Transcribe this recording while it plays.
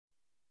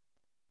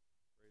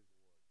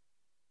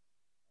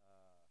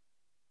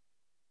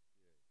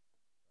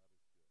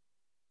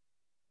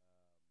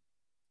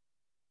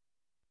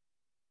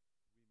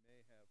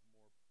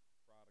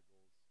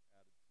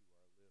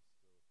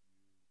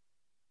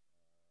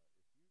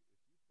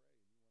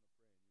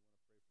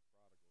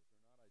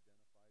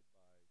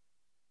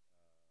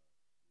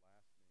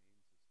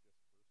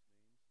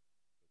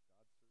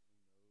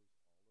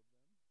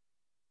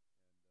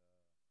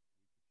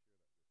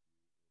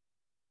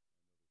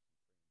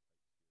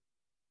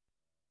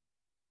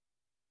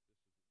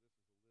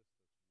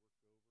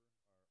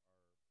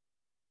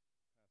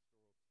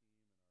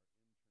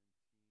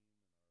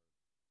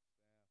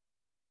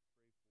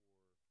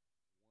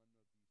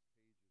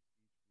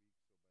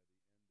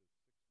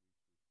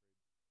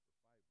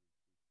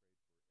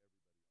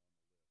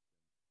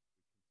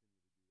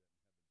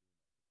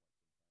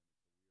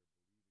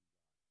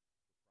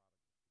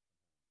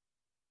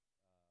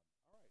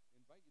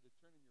invite you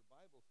to turn in your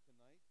Bibles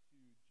tonight to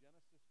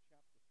Genesis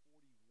chapter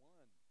 41.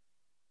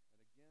 And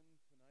again,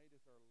 tonight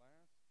is our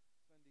last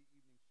Sunday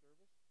evening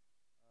service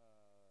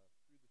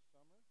through the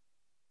summer.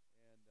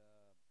 And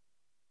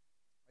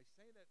I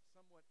say that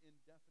somewhat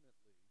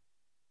indefinitely.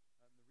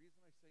 And the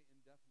reason I say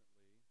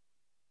indefinitely,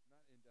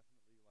 not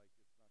indefinitely like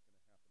it's not going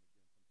to happen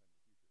again sometime in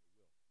the future,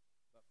 it will.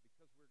 But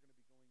because we're going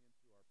to be going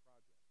into our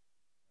project, there's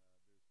going to be many,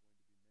 many work nights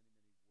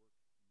during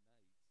the week.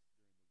 And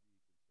so that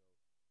Sunday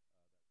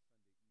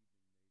evening may be a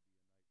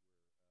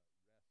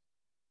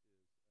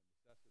night where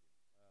rest is a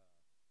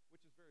necessity,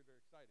 which is very,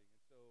 very exciting.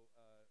 And so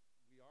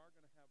we are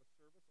going to have a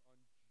service on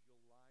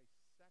July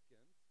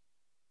 2nd.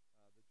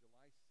 The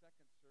July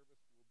 2nd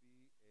service will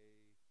be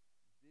a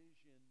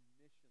Vision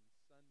Mission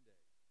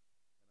Sunday.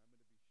 And I'm going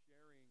to be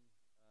sharing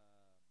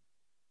a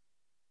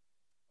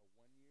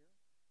 1 year,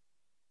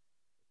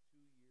 a 2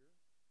 year,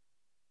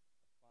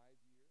 a 5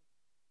 year,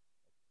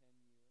 a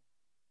 10 year,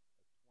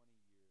 a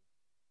 20 year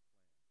plan.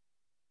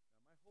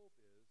 Now, my hope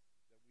is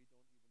that we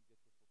don't even get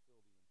to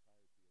fulfill the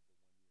entirety of the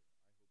 1 year.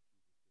 I hope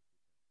Jesus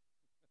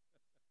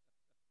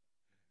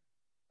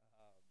just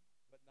returns.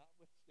 But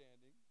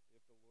notwithstanding,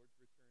 if the Lord's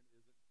return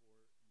isn't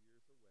for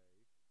years away, we're going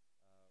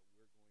to, by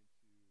faith,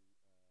 believe that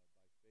today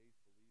could be the day,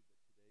 but we're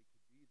going to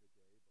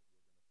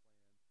plan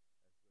as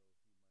though he might not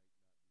be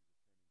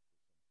returning for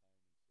some time,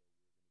 and so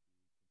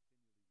we're going to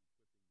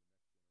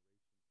be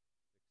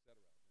continually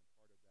equipping the next generation, etc. And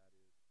part of that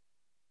is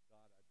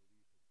God, I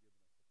believe,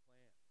 has given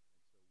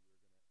us a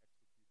plan,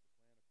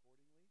 and so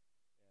we're going to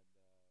execute the plan accordingly, and we'll see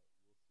how the Lord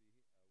operates.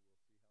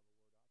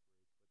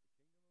 But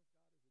the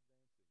kingdom of God is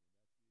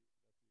advancing, and that's the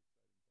exciting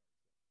part.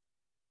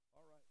 So,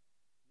 all right,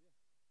 yeah.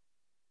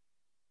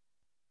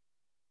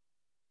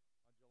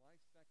 On July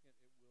 2nd,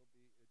 it will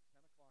be at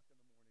 10 o'clock in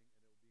the morning,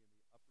 and it will be in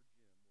the upper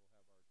gym. We'll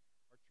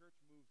have our church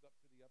moves up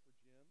to the upper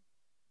gym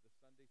the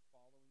Sunday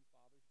following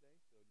Father's Day.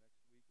 So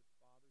next week is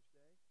Father's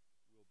Day.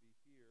 We'll be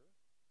here.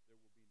 There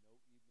will be no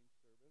evening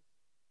service.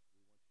 We want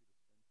you to spend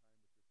time with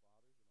your fathers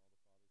and all the fathers that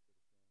are saying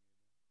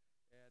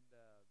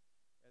amen.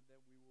 And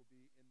then we will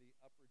be in the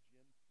upper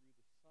gym through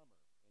the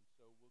summer. And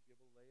so we'll give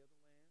a lay of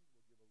the land.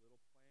 We'll give a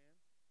little plan.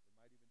 We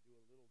might even do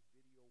a little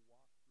video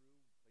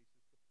walkthrough,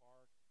 places to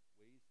park,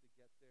 ways to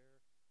get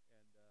there,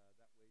 and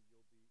that way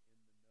you'll be in the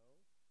know.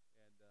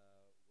 And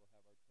we'll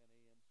have our 10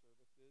 a.m.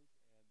 services,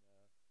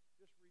 and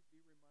just be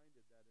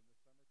reminded that in the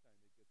summertime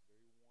it gets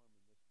very warm in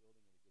this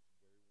building, and it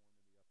gets very warm in the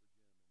upper gym,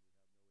 and we have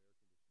no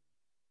air conditioning. So our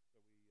attempt is to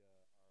get the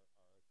building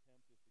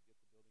up to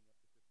 55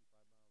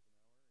 miles an hour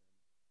and roll the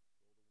windows down.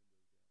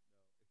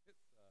 No,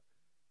 it's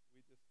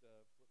we just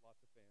put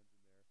lots of fans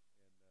in there,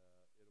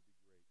 and it'll be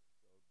great.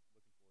 So looking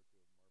forward to a marvelous summer.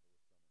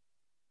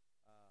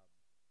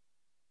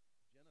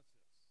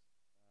 Genesis.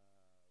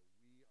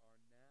 We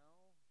are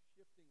now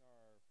shifting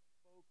our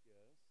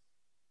focus.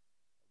 We've been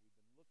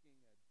looking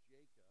at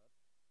Jacob,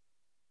 and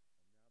now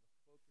the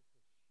focus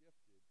has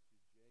shifted to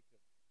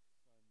Jacob's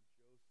son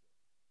Joseph.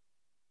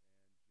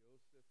 And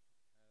Joseph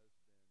has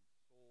been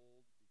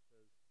sold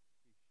because he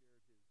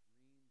shared his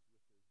dreams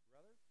with his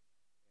brother,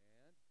 and he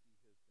has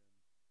been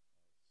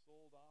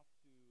sold off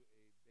to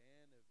a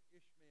band of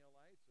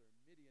Ishmaelites, or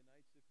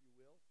Midianites, if you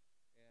will.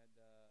 And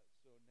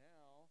so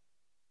now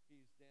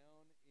he's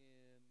down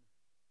in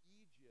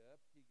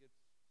Egypt. He gets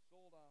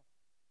sold off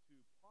to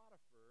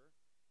Potiphar,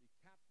 the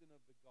captain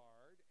of the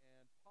guard,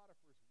 and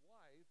Potiphar's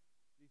wife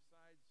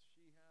decides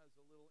she has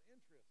a little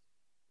interest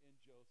in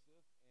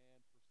Joseph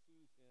and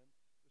pursues him.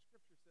 The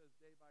scripture says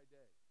day by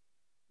day.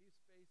 He's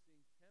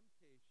facing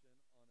temptation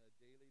on a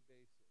daily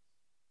basis.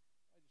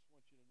 I just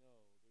want you to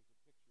know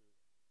there's a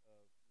picture of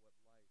what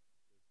life is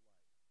like for you and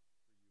I.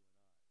 We face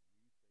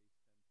temptation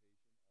of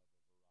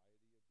a variety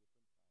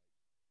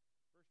of different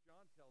types. 1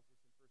 John tells us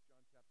in 1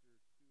 John chapter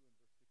 2 and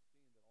verse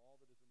 16 that all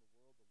that is in the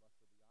world, the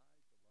lust of the eyes,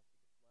 the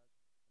lust of the flesh,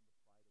 and the pride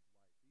of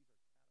life. These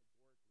are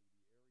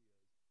categorically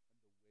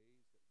the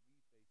areas and the ways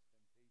that we face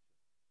temptation.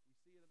 We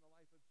see it in the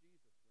life of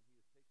Jesus when he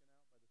is taken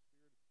out by the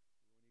Spirit,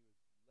 when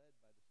he was led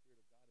by the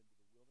Spirit of God into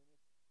the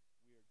wilderness.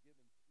 We are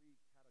given three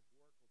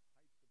categorical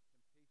types of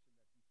temptation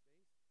that he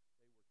faced.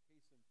 They were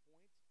case in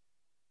point.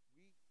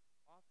 We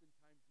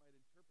oftentimes might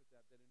interpret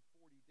that in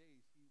 40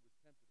 days he was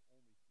tempted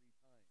only 3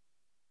 times.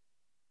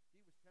 He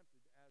was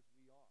tempted as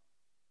we are.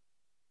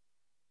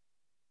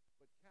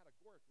 But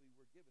categorically,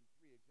 we're given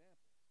 3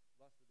 examples.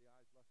 Lust of the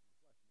eyes, lust of the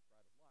flesh, and the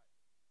pride of life.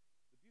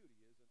 The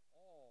beauty is in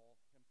all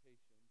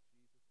temptation,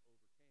 Jesus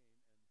overcame, and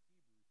Hebrews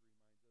reminds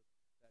us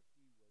that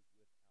he was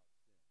without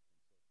sin.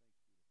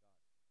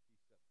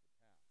 And so thanks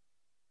be to God, he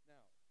sets the path.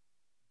 Now,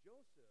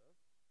 Joseph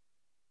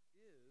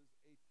is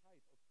a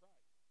type of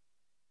Christ.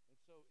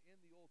 And so in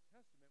the Old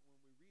Testament, when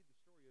we read the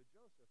story of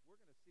Joseph, we're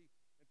going to see,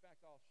 in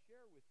fact, I'll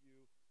share with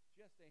you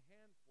just a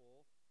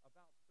handful,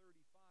 about 35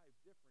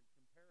 different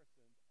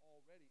comparisons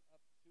already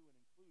up to and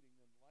including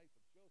in the life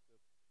of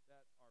Joseph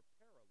that are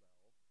parallel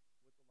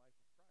with the life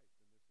of Christ.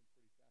 And there's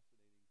some pretty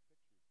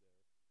fascinating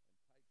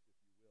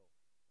pictures there and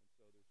types, if you will. And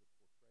so there's a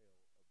portrayal of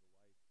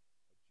the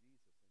life of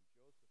Jesus. And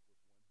Joseph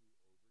was one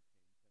who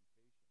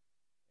overcame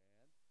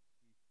temptation.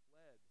 And he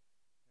fled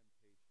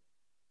temptation.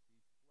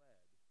 He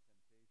fled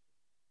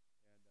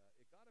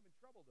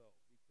trouble, though,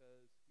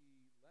 because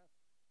he left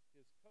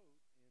his coat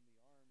in the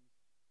arms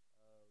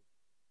of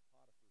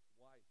Potiphar's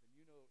wife. And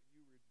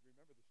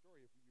remember the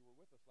story if you were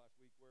with us last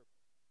week, where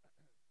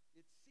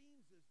it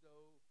seems as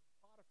though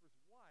Potiphar's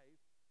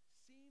wife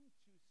seemed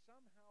to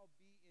somehow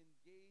be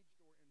engaged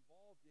or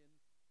involved in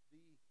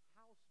the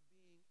house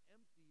being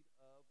emptied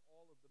of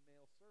all of the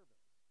male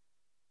servants.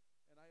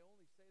 And I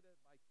only say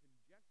that by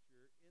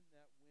conjecture, in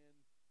that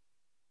when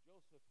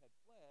Joseph had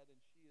fled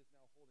and she is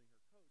now holding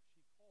her coat,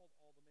 she called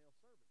all the male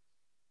servants.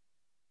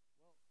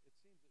 Well, it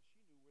seems that she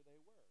knew where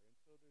they were, and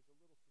so there's a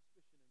little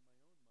suspicion in my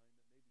own mind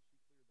that maybe she cleared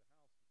the house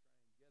to try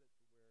and get it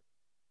to where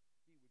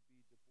he would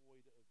be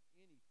devoid of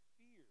any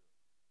fear.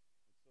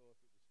 And so if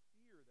it was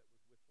fear that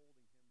was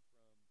withholding him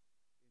from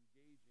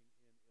engaging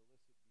in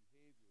illicit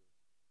behavior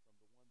from the one thing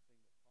that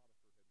Potiphar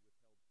had withheld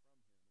from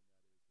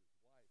him,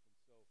 and that is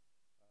his wife.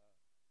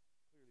 And so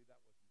clearly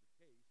that wasn't the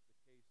case. The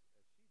case, as she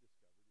discovered,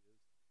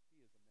 is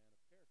he is a man of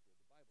character.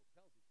 The Bible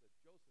tells us that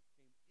Joseph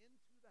came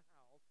into the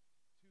house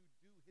to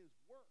do his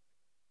work.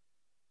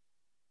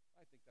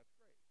 I think that's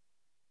great.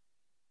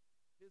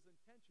 His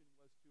intention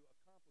was to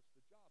accomplish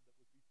the job that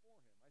was before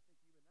him. I think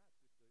even that's just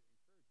an encouragement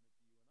to you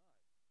and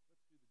I.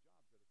 Let's do the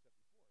jobs that are set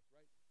before us,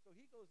 right? So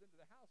he goes into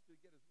the house to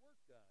get his work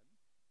done,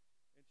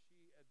 and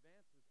she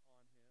advances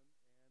on him, and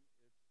it's,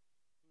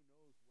 who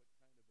knows what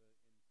kind of an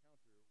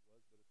encounter it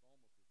was, but it's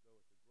almost as though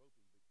it's a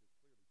groping, because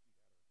clearly she had her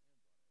hands on him,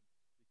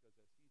 because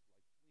as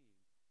he's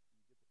like fleeing,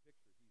 you get the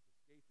picture, he's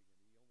escaping,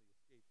 and he only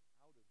escapes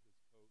out of his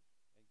coat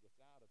and gets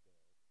out of there,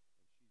 and she's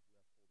left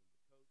holding the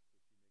coat, so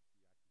she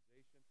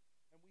makes the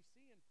accusation. And we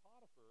see in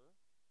Potiphar,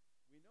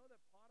 we know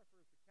that Potiphar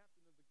is the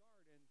captain of the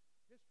guard, and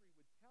history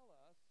would tell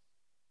us,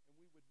 and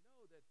we would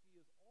know that he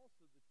is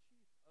also the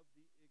chief of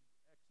the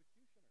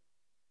executioner.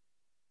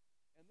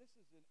 And this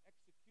is an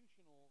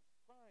executional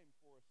crime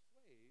for a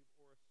slave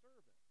or a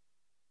servant.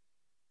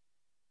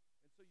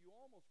 And so you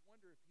almost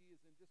wonder if he is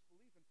in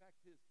disbelief. In fact,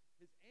 his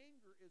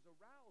anger is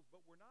aroused,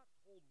 but we're not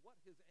told what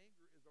his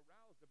anger is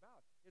aroused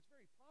about. It's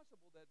very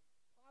possible that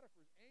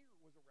Potiphar's anger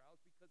was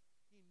aroused because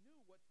he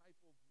knew what type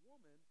of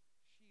woman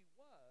she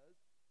was,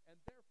 and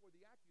therefore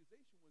the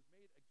accusation was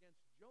made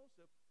against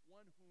Joseph,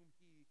 one whom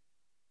he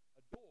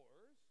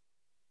adores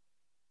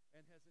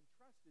and has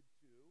entrusted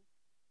to.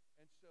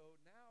 And so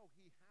now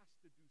he has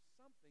to do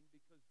something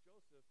because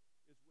Joseph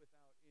is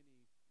without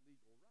any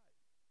legal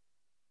right.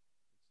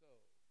 And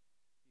so he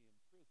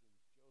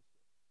imprisons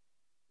Joseph.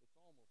 It's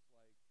almost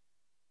like the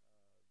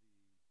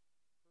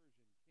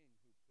Persian king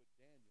who put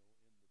Daniel in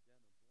the den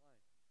of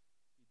lions.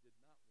 He did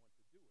not want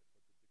to do it, but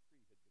the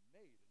decree had been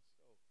made. And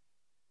so,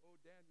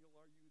 oh, Daniel,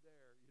 are you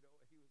there? He was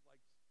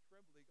like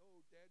trembling.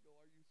 Oh, Daniel,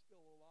 are you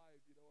still alive?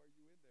 Are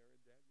you in there?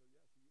 And Daniel,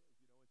 yes, he is.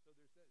 And so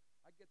there's that.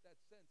 I get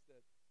that sense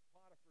that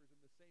Potiphar's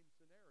in the same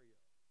scenario.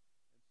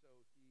 And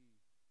so he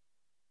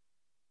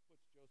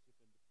puts Joseph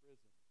into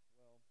prison.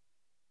 Well,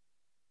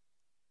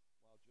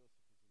 while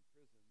Joseph is in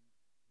prison, he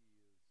is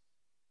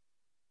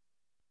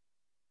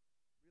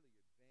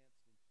really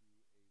advanced into a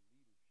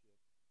leadership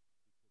because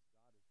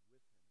God is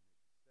with him, and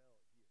he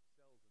excels in all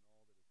that is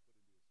put into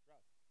his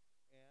trust.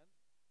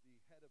 And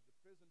the head of the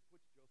prison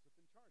puts Joseph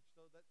in charge,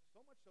 so much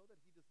so that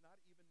he does not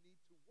even need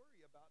to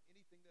worry about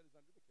anything that is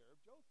under the care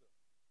of Joseph.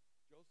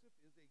 Joseph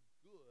is a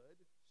good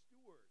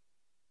steward.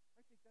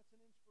 I think that's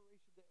an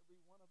inspiration to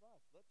every one of us.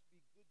 Let's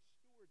be good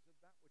stewards of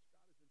that which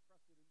God has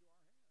entrusted into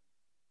our hands.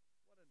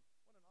 What an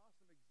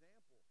awesome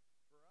example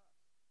for us,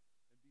 and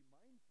be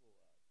mindful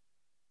of,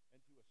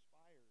 and to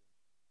aspire to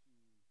be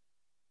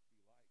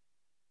like.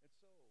 And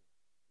so,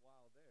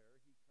 while there,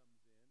 he comes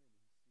in and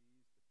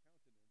he sees the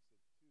countenance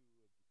of two of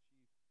the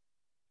chief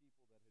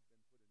people that had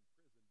been put in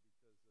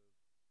prison because of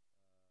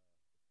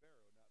the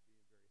Pharaoh not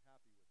being very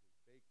happy with his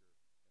baker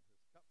and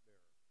his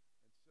cupbearer.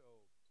 And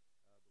so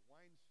the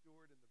wine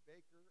steward and the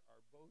baker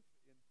are both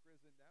in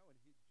prison now, and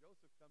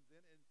Joseph comes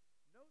in, and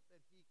note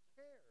that he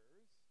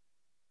cares.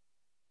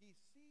 He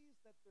sees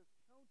that their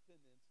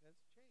countenance has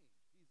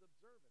changed. He's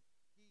observant.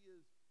 He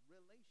is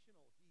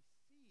relational. He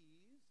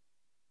sees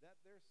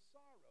that their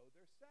sorrow,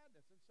 their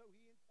sadness, and so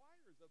he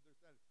inquires of their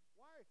sadness.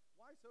 Why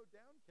so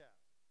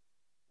downcast?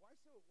 Why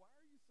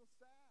are you so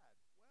sad?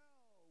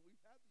 Well, we've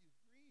had these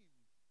dreams,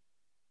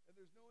 and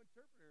there's no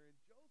interpreter. And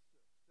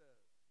Joseph says,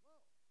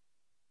 well, he knows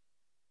in his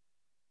heart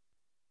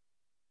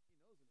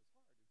interpretations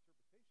belong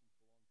to the Lord. The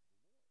dreams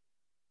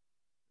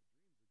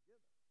are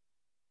given.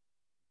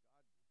 And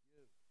God will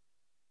give the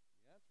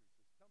answer.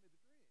 He says, tell me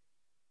the dream.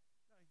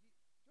 Now,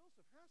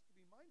 Joseph has to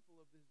be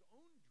mindful of his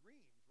own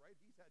dreams, right?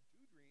 He's had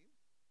two dreams.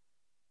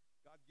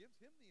 God gives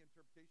him the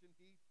interpretation.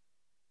 He,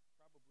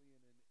 probably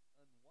in an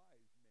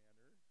unwise manner,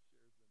 shares them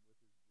with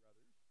his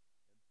brothers and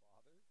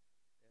father and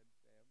family.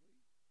 And they're like, who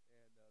is this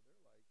dreamer? Well, now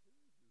there's two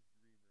dreams. So he says, lay them on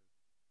me. And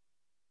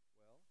so the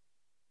first goes,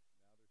 and he says,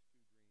 well, to the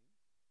wine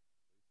steward, the wine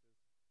chief,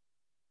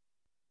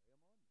 the cupbearer, he says,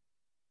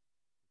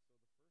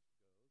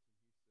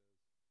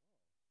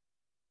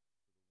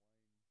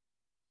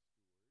 this is what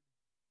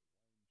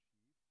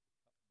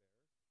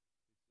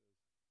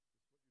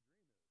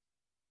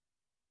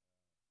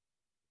your dream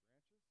is. The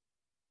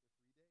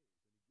branches for 3 days. And he gives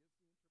the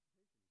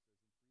interpretation.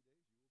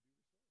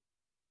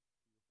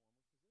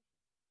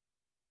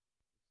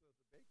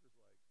 baker's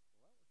like, well,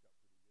 that worked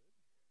out pretty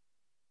good.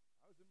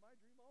 I was in my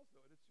dream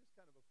also. And it's just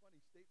kind of a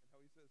funny statement how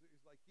he says it.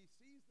 He's like, he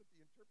sees that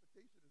the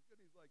interpretation is good.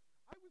 He's like,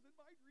 I was in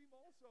my dream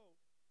also.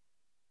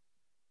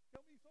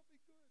 Tell me something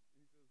good. And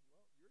he says,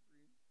 well, your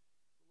dream is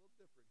a little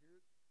different.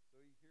 So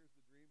he hears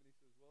the dream and he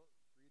says, well,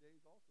 3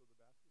 days also. The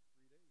basket's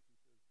 3 days. He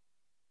says,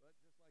 but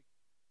just like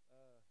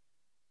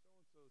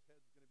so-and-so's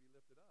head's going to be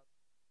lifted up,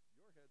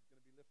 your head's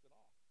going to be lifted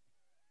off.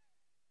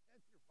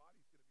 And your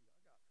body's going to be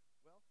hung up.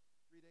 Well,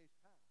 3 days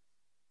pass.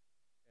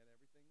 And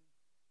everything that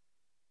was foretold and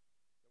given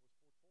by dreams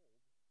comes to pass. And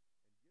Joseph says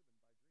to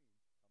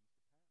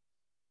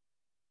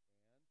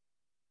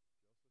the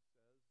cupbearer, to the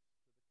wine steward, remember me. But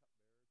he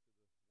didn't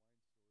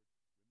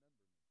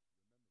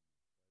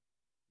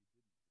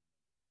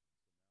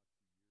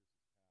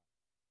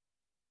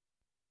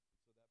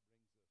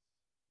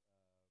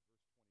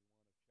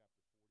remember him. And so now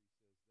 2 years has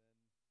passed.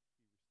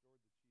 And so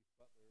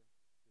that brings us, verse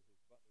 21 of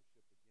chapter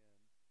 40 says, then he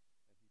restored the chief butler to his butlership again,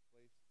 and he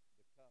placed the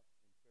cup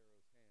in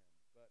Pharaoh's hand.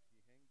 But he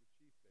hanged the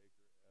chief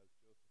baker as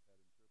Joseph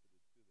had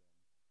interpreted to them.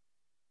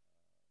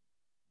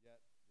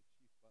 Yet the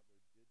chief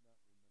butler did not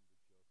remember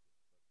Joseph, but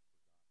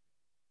forgot him.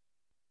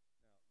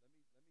 Now, let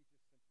me just simply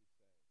say,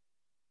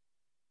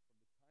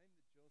 from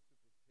the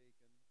time that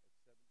Joseph was taken at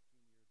 17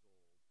 years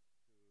old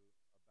to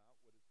about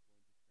what is going to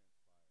transpire, we're going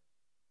to see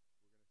a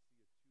 2-year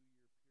period that's going to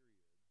happen in the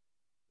next few verses.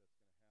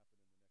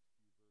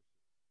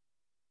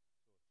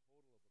 So a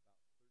total of about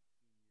 13 years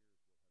will have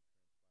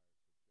transpired. So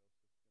Joseph's going to be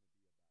about 30 years old. Okay?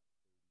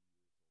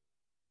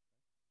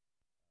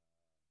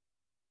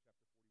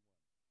 Chapter 41.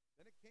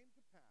 Then it came to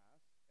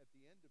pass at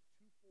the end of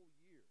 2 full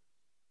years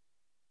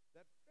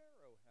that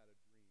Pharaoh had a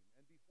dream,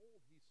 and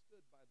behold, he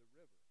stood by the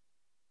river.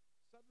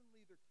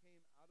 Suddenly there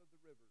came out of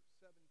the river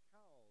 7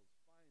 cows,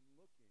 fine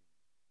looking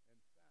and fat,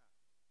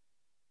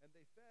 and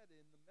they fed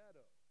in the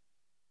meadow.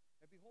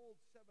 And behold,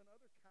 7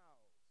 other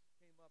cows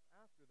came up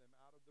after them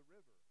out of the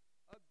river,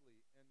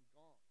 ugly and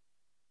gaunt,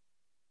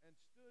 and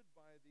stood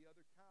by the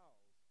other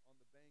cows on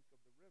the bank of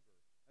the river.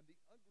 And the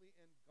ugly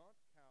and gaunt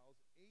cows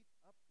ate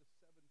up the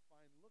 7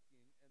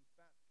 fine-looking and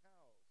fat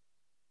cows.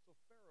 So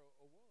Pharaoh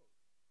awoke.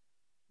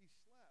 He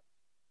slept,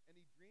 and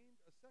he dreamed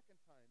a second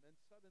time, and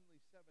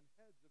suddenly 7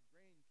 heads of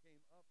grain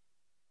came up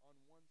on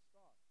one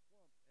stalk,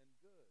 plump and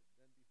good.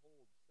 Then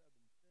behold, 7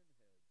 thin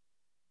heads,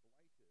 blighted by the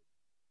east wind,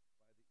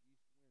 sprang up after them. And the 7 thin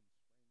heads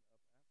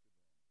devoured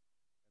the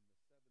 7 plump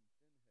and full heads.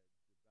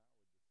 And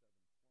Pharaoh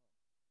awoke, and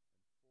indeed it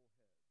was a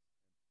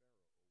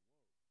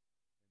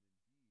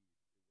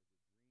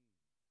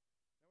dream.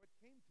 Now it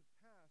came to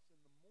pass in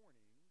the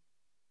morning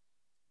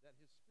that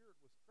his spirit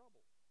was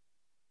troubled.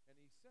 And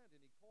he sent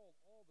and he called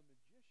all the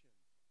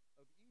magicians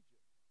of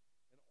Egypt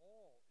and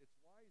all its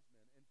wise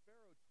men. And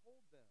Pharaoh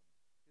told them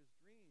his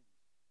dreams,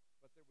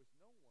 but there was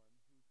no one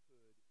who could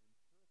interpret for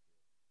Pharaoh,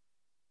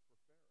 or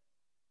interpret them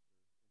for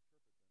Pharaoh.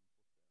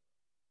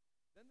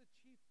 Then the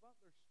chief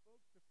butler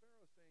spoke to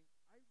Pharaoh, saying,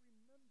 I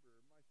remember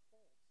my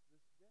faults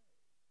this day,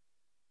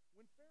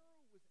 when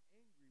Pharaoh was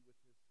angry with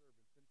his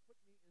servants and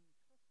put me in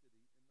custody in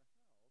the house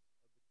of the captain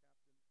of the guard,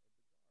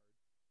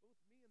 both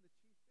me and the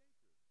chief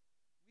baker.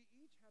 We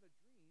each had a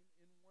dream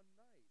in one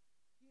night,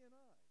 he and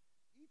I.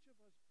 Each of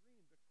us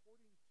dreamed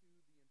according to the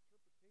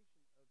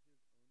interpretation of his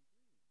own dream.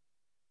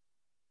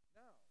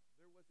 Now,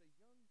 there was a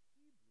young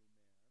Hebrew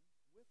man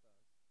with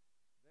us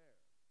there,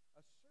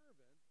 a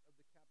servant of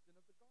the captain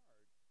of the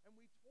guard. And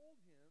we told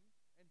him,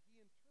 and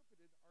he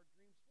interpreted our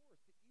dreams for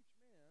us. To each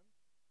man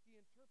he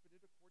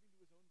interpreted according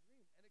to his own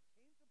dream. And it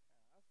came to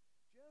pass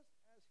just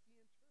as he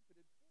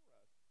interpreted for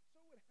us.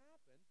 So it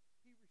happened,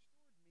 he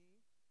restored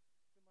me to my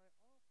office,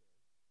 and he hanged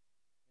him.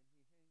 Now,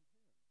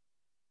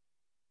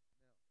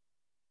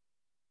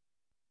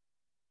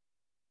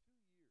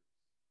 2 years. Process this. He's been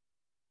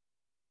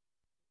forcefully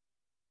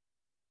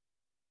separated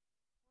from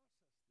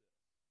his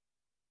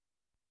family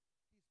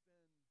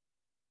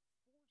at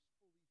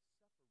 17 years old.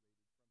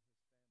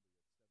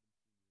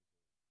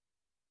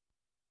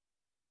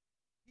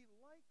 He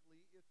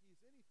likely, if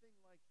he's anything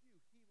like you,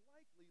 he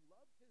likely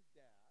loved his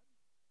dad,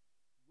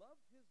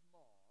 loved his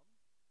mom,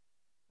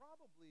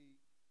 probably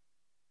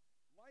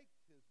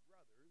liked his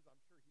brothers. I'm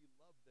sure he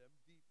loved them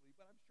deeply,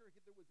 but I'm sure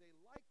there was a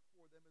like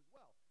for them as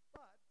well.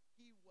 But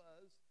he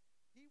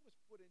was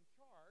put in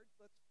charge.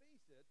 Let's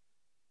face it,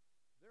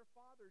 their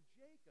father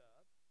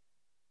Jacob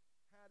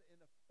had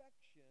an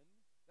affection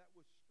that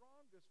was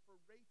strongest for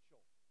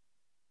Rachel.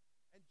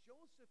 And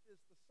Joseph is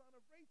the son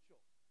of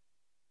Rachel.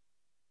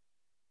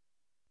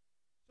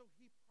 So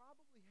he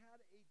probably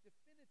had a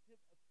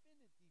definitive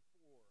affinity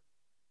for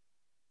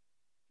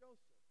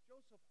Joseph.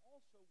 Joseph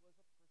also was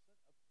a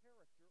person of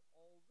character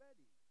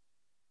already.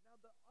 Now,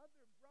 the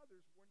other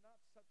brothers were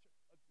not such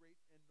a great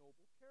and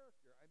noble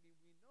character. I mean,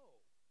 we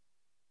know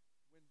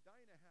when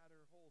Dinah had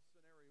her whole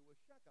scenario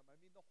with Shechem, I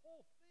mean, the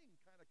whole thing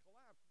kind of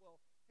collapsed. Well,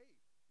 hey,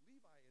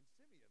 Levi and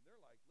Simeon, they're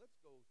like, let's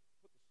go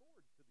put the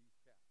sword to these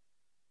cats.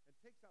 And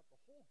takes out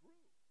the whole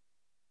group.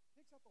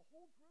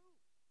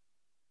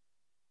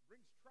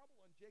 Brings trouble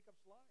on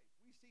Jacob's life.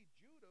 We see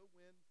Judah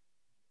when,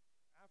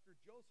 after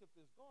Joseph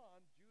is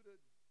gone,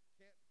 Judah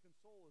can't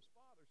console his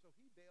father, so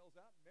he bails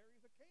out and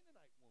marries a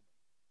Canaanite woman.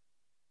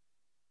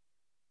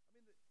 I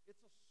mean,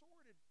 it's a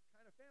sordid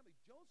kind of family.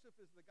 Joseph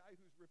is the guy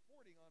who's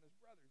reporting on his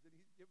brothers, and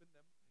he's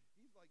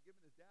like giving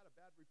his dad a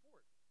bad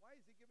report. Why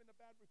is he giving a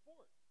bad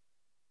report?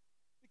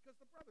 Because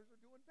the brothers are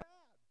doing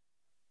bad,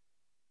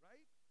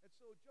 right? And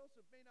so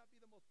Joseph may not be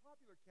the most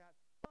popular cat,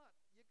 but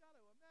you got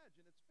to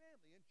imagine it's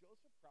family, and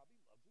Joseph probably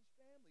loves his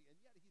family, and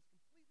yet he's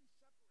completely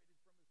separated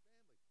from his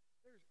family.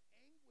 There's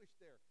anguish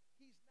there.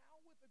 He's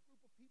now with a group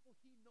of people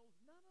he knows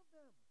none of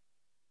them.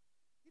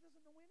 He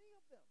doesn't know any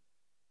of them.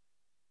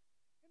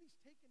 And he's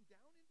taken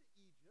down into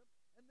Egypt,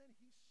 and then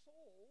he's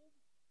sold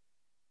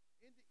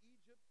into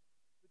Egypt,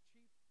 the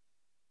chief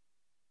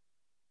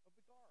of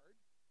the guard,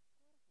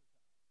 Potiphar's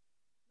house.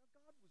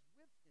 Now, God was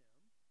with him,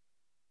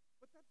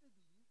 but that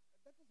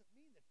doesn't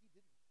mean that he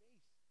didn't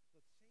face the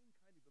same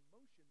kind of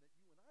emotion that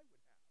you and I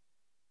would have.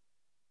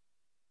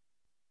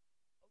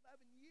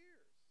 11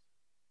 years.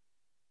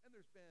 And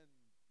there's been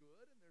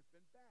good and there's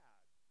been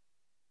bad.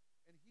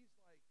 And he's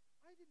like,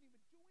 I didn't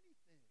even do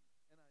anything,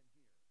 and I'm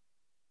here. How many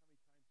times have we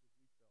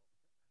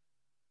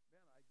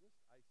felt, man,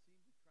 I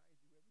seem to try and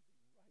do everything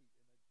right, and I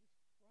just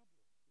trouble. There's just trouble and hardship. Listen, God is working. God's working. He's working. We may not see his hand, but God is working. And God had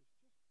a purpose. God had a purpose for Joseph to be sold into Egypt. He had a purpose. And it was to provide for Jacob's entire family in a time of great famine.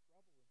 He had a purpose. Sometimes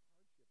God's purposes to prevail will cost us something. But if we will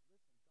endure like Joseph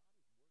did, we'll see the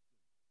hand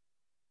of God, and we'll see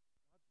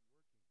the blessings of the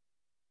Lord, and we'll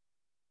see the fulfillment of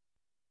that which God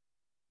is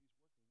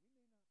seeking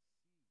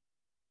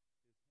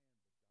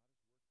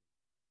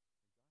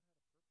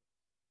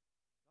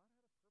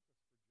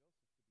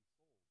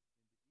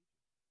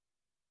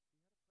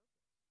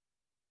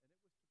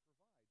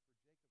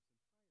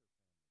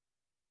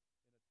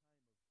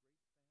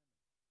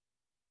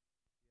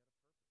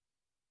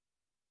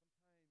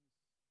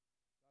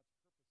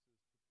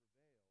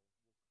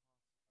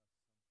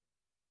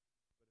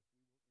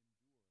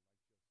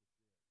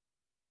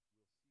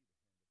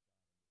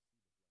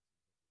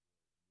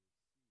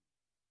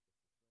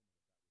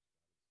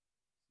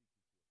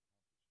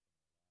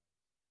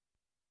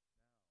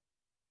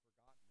to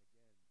accomplish in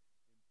our lives. Now, forgotten again,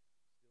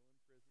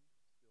 still in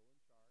prison,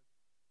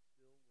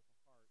 still in charge, still with a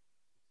heart to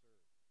serve.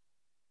 Joseph has been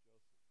completely forgotten again. And here he is, biding time, biding time. God could have come and delivered. The butler could have remembered, but he didn't. One wonders what was going on. God was accomplishing something. He was getting Joseph to a point, and he was going to position Joseph in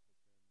an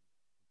amazing and magnanimous way. He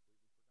is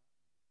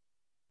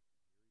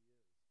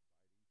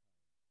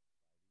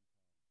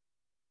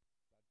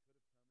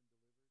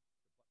going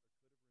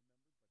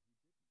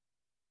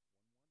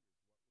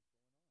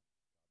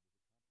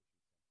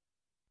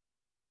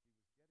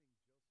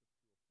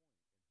to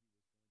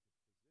position Joseph to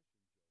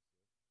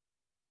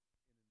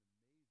be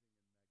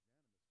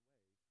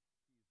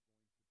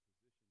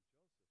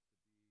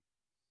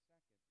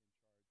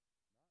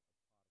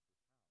second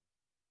in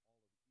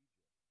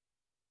charge,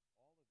 not of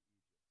Potiphar's house, all of Egypt. All of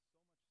Egypt. So much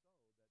so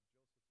that Joseph's original dream now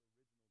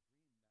can be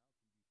fulfilled, that his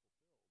brothers are going to bow down to him.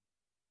 The dream that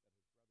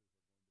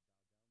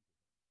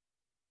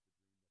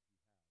he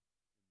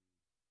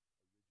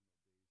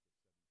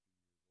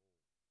had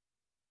in the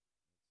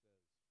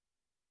original days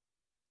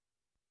of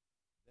 17 years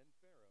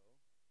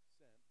old. And it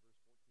says,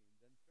 Then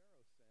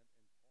Pharaoh sent,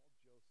 verse 14, Then Pharaoh sent and called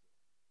Joseph,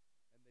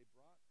 and they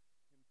brought him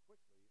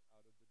quickly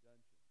out of the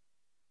dungeon.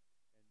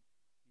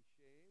 And he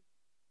shaved,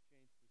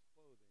 changed his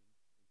clothing,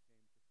 and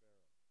came to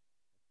Pharaoh.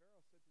 And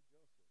Pharaoh said to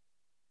Joseph,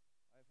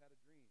 I have had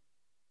a dream,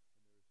 and there is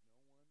no one who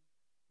can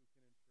interpret it.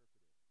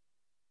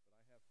 But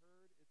I have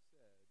heard it said of you that you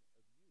can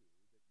understand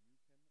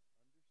a dream to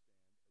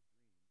interpret it.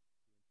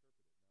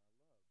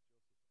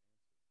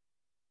 Now I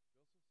love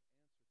Joseph's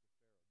answer.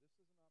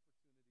 Joseph's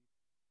answer to Pharaoh.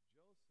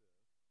 This is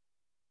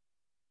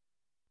an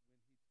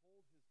opportunity. Joseph, when he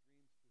told his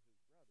dreams to his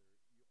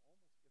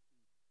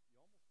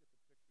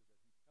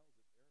brother,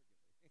 you almost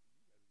get the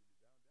picture that he tells it arrogantly. Hey, you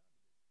guys are going to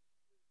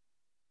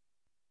be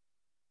bowing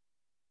down to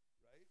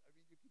me. Right? I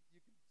mean, you can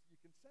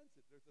sense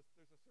it. There's a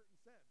certain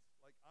sense.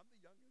 Like, I'm the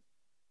youngest.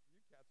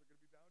 You cats are going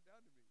to be bowing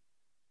down to me.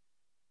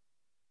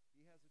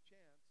 He has a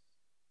chance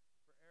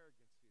for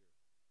arrogance here.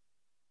 Pharaoh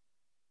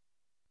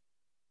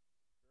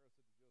said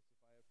to Joseph,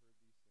 I have heard these things. I've had a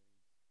dream and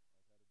heard these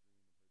things.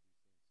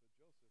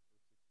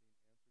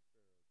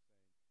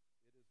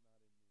 So Joseph, verse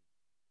 16,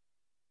 answered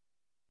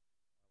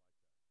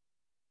Pharaoh, saying, It is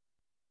not in me. I like that.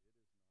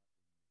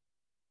 It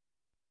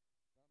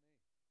is not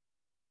in me. Not me.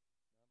 Not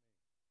me.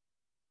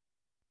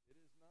 It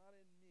is not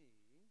in me.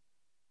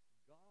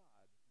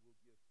 God will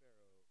give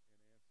Pharaoh an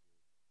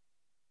answer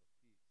of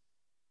peace.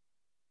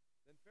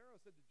 Then Pharaoh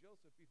said to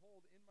Joseph,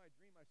 Behold, in my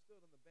dream I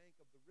stood on the bank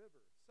of the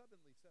river.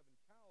 Suddenly 7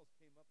 cows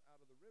came up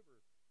out of the river,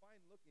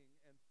 fine-looking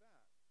and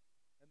fat.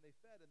 And they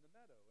fed in the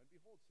meadow. And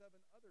behold, 7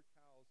 other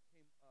cows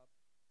came up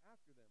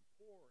after them,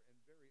 poor and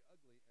very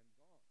ugly and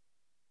gaunt.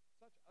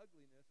 Such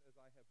ugliness as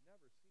I have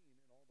never seen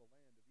in all the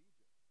land of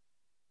Egypt.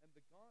 And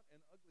the gaunt and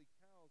ugly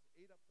cows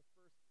ate up the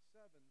first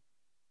 7,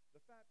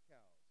 the fat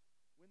cows.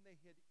 When they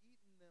had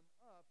eaten them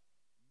up,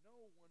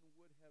 no one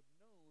would have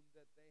known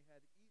that they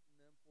had eaten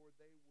them, for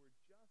they were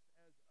just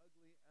as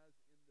ugly as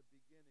in the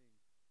beginning.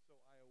 So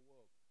I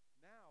awoke.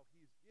 Now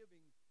he's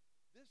giving,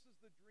 this is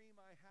the dream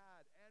I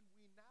had, and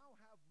we now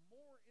have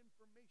more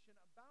information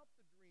about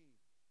the dream.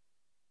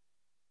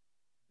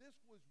 This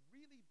was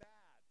really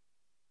bad.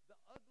 The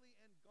ugly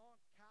and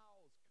gaunt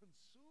cows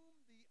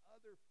consumed the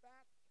other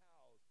fat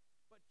cows.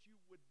 But you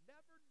would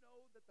never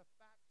know that the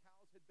fat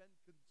cows had been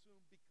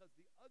consumed because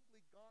the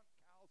ugly, gaunt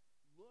cows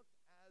looked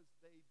as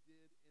they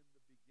did in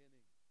the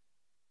beginning.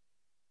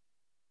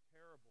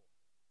 Terrible.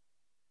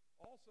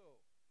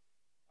 Also,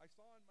 I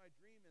saw in my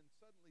dream, and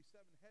suddenly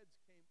 7 heads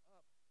came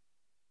up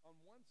on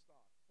one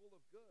stalk, full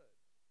of good.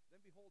 Then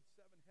behold,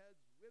 7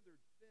 heads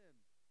withered, thin,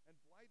 and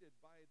blighted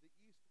by the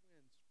east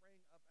wind sprang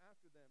up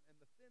after them,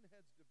 and the thin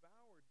heads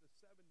devoured the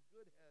 7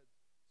 good heads.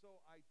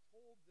 So I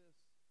told this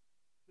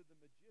to the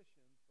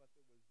magicians, but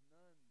there was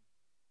no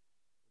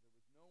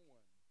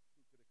one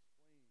who could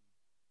explain it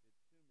to me.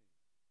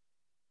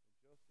 And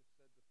Joseph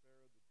said to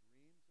Pharaoh, the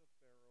dreams of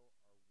Pharaoh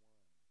are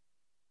one.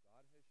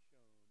 God has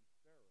shown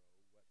Pharaoh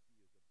what he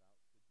is about to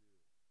do.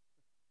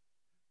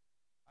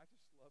 I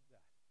just love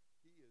that.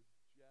 He is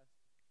just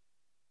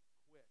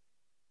quick,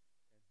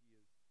 and he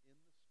is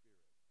in the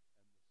Spirit, and the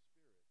Spirit is upon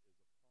him,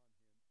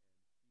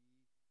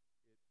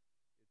 and it's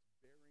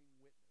bearing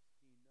witness.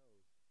 He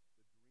knows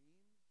the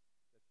dreams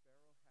that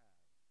Pharaoh has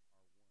are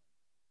one.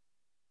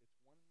 It's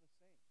one and the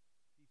same.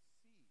 He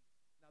sees.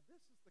 Now,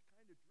 this is the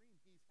kind of dream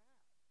he's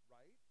had,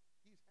 right?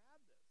 He's had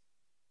this.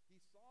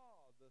 He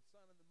saw the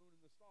sun and the moon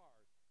and the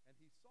stars, and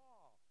he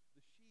saw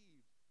the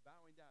sheaves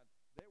bowing down.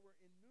 They were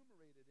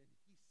enumerated, and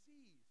he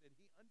sees, and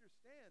he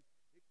understands,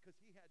 because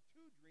he had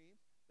 2 dreams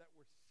that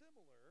were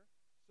similar,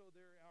 so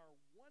there are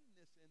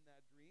oneness in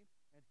that dream,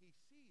 and he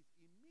sees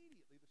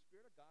immediately the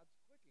Spirit of God's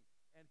clicking.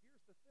 And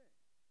here's the thing,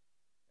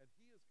 and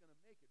he is going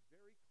to make it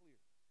very clear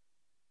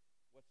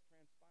what's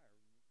transpiring.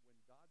 When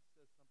God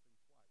says something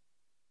twice,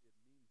 it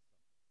means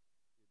something.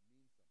 It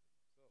means something.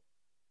 So,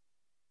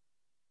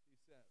 he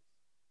says,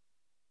 then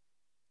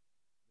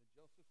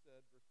Joseph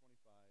said, verse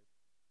 25,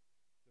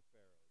 to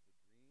Pharaoh, the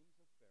dreams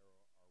of Pharaoh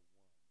are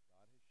one.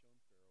 God has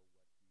shown Pharaoh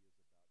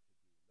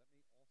what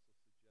he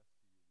is about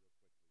to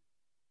do.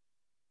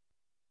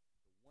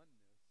 Let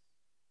me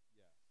also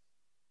suggest to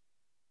you real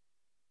quickly, the oneness,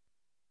 yes.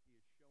 He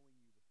is showing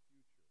you the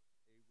future,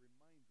 a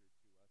reminder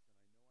to us,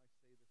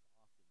 and I know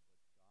I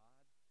say this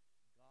often,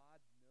 but God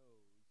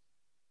knows the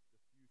future.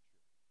 He's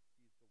the one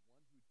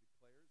who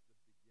declares the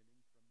beginning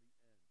from the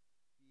end.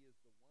 He is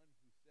the one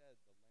who said,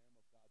 the Lamb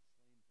of God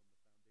slain from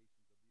the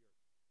foundations of the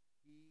earth.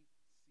 He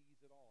sees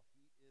it all.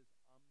 He is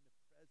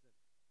omnipresent.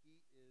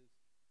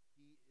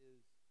 He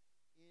is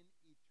in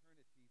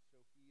eternity, so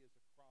he is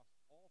across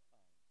all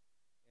time.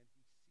 And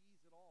he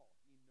sees it all.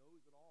 He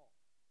knows it all.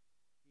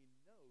 He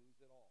knows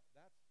it all.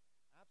 That's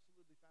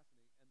absolutely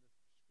fascinating. And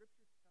the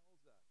Scripture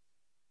tells us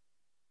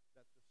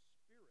that the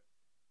Spirit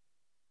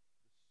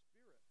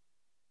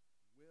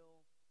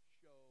will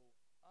show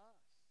us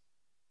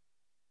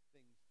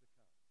things to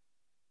come.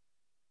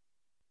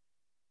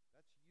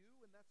 That's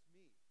you and that's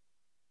me.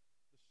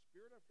 The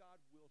Spirit of God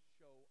will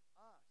show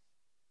us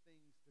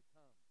things to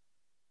come.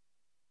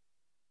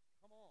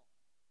 Come on.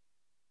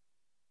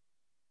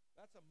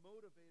 That's a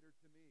motivator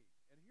to me.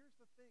 And here's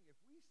the thing. If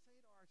we say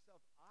to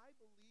ourselves, I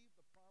believe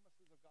the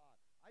promises of God,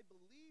 I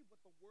believe what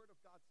the Word of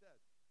God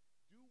says,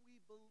 do we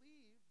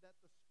believe that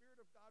the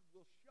Spirit of God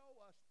will show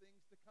us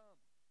things to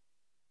come?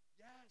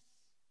 Yes.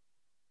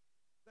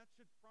 That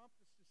should prompt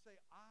us to say,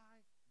 I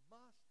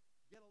must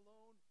get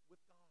alone with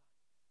God.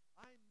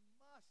 I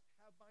must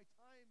have my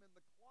time in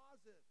the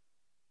closet.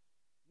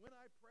 When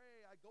I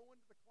pray, I go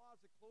into the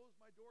closet, close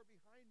my door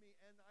behind me,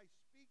 and I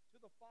speak to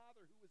the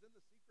Father who is in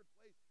the secret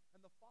place.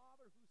 And the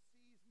Father who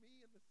sees me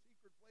in the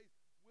secret place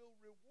will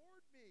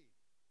reward me.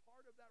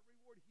 Part of that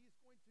reward, he's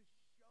going to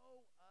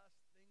show us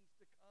things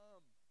to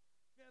come.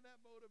 Man,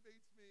 that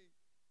motivates me.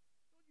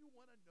 Don't you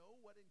want to know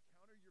what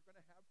encounter you're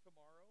going to have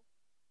tomorrow?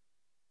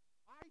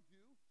 I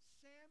do.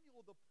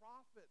 Samuel the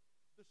prophet,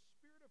 the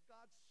Spirit of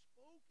God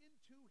spoke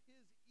into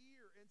his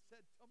ear and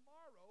said,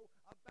 tomorrow,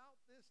 about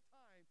this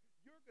time,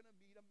 you're going to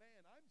meet a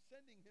man. I'm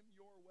sending him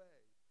your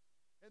way.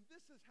 And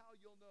this is how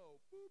you'll know.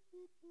 Boop,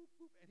 boop, boop,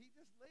 boop. And he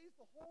just lays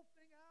the whole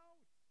thing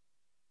out.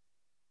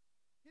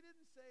 He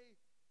didn't say,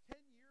 10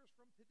 years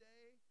from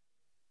today,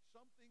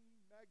 something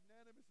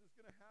magnanimous is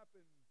going to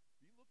happen.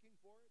 Be looking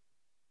for it.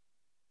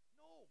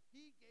 No,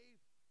 he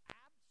gave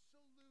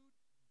absolute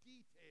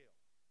detail.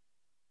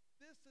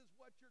 This is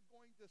what you're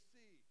going to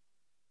see.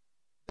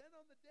 Then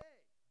on the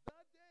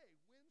day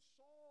when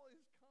Saul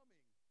is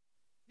coming,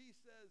 he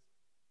says,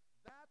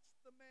 that's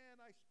the man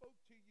I spoke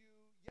to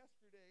you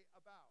yesterday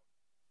about.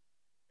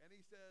 And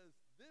he says,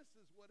 this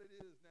is what it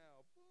is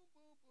now. Boom,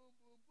 boom, boom,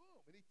 boom, boom.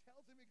 And he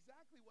tells him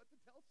exactly what to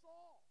tell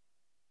Saul.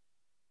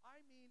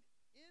 I mean,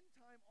 in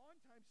time, on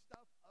time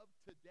stuff of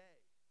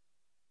today.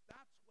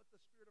 That's what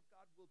the Spirit of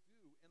God will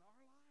do in our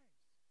lives.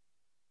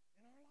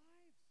 In our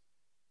lives.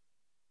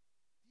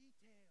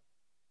 Detail.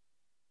 That's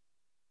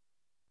fascinating.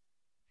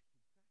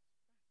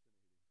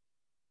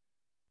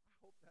 I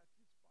hope that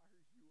just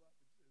fires you up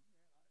and says,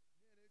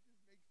 man, it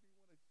just makes me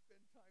want to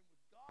spend time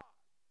with God.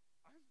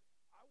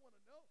 I want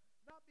to know.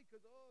 Not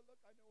because, oh,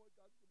 look, I know what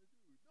God's going to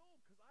do. No,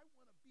 because I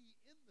want to be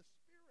in the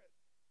Spirit.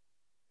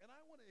 And I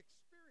want to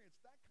experience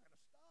that kind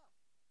of stuff.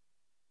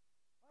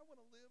 I want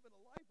to live in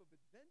a life of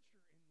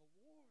adventure in the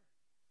Lord.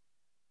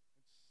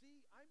 And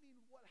see, I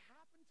mean, what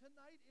happened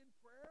tonight in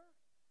prayer,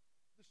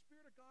 the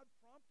Spirit of God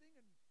prompting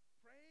and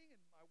praying, and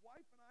my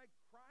wife and I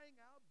crying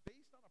out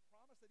based on a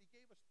promise that he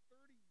gave us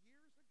 30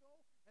 years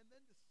ago, and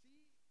then to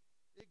see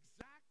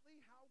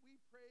exactly how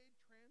we prayed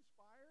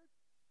transpired,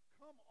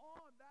 come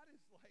on, that is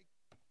like,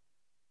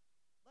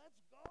 let's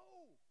go.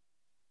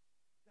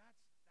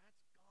 That's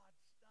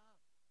God's stuff.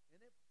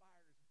 And it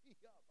fires me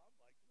up. I'm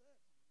like,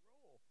 let's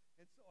roll.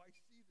 And so I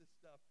see this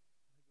stuff,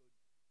 and I go,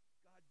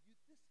 God,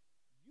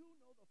 you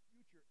know the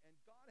future, and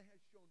God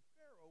has shown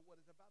Pharaoh what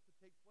is about to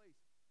take place.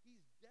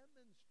 He's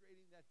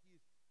demonstrating that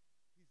he's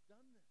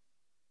done this.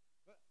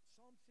 But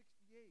Psalm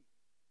 68,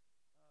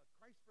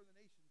 Christ for the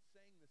Nations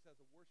sang this as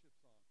a worship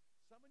song.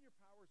 Summon your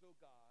powers, O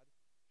God.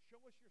 Show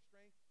us your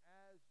strength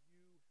as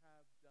you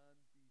have done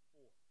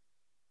before.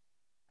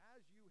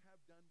 As you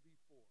have done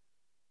before.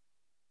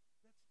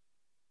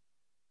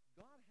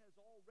 God has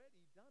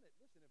already done it.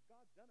 Listen, if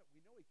God's done it,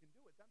 we know he can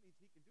do it. That means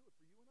he can do it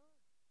for you and I.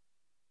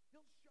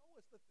 He'll show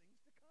us the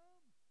things to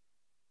come,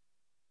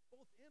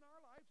 both in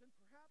our lives and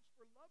perhaps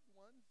for loved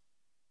ones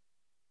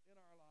in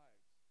our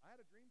lives. I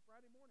had a dream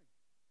Friday morning.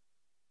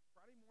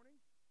 Friday morning,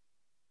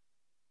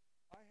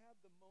 I had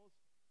the most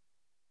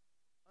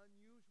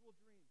unusual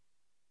dream.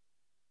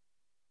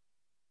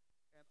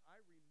 And I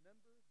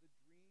remember the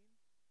dream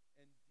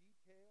in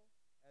detail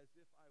as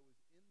if I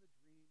was in the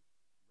dream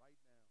right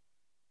now.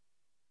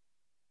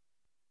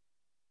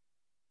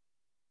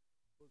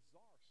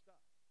 Bizarre stuff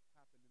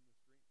happened in this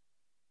dream.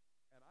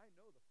 And I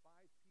know the 5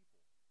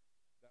 people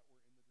that were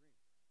in the dream.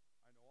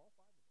 I know all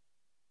 5 of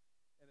them.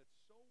 And it's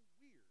so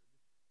weird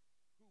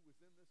who was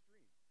in this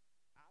dream.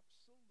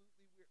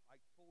 Absolutely weird.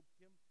 I told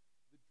Kim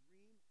the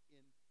dream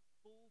in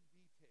full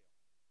detail.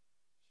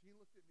 She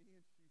looked at me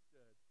and she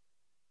said,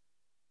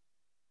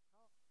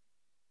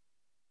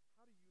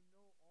 how do you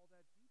know all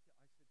that detail?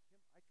 I said,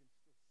 Kim, I can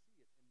still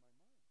see it in my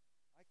mind.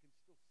 I can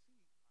still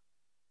see,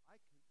 I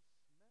can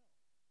smell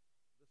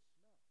the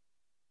smell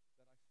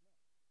that I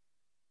smell.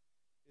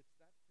 It's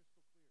that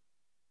crystal clear.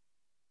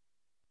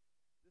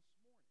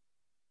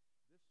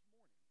 This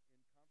morning,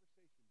 in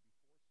conversation before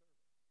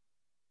service,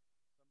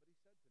 somebody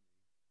said to me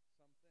something, and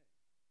I said, stop right here. Just stop. The person you're talking about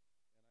was in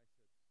my dream.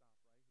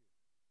 Now,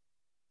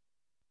 it's not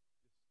anyone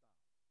who attends our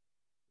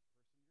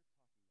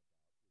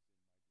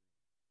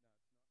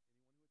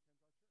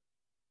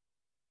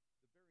church.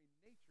 The very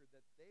nature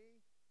that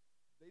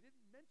they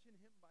didn't mention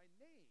him by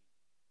name,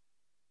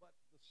 but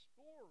the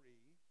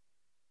story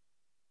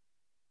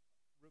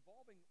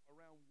revolving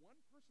around one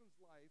person's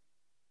life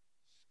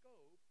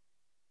scope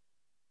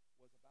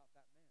was about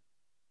that man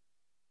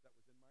that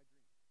was in my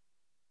dream.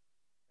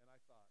 And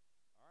I thought,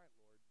 all right,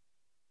 Lord,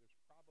 there's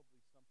probably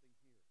something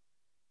here.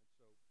 And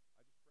so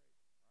I just prayed.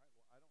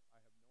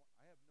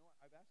 All right, well,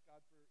 I've asked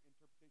God for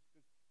interpretation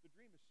because the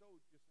dream is so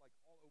just like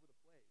all over the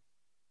place,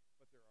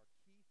 but there are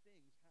key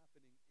things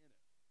happening in it.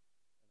 And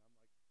I'm like,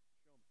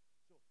 show me.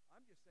 So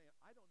I'm just saying,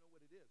 I don't know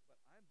what it is, but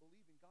I'm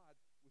believing God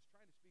was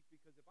trying to speak,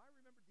 because if I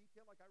remember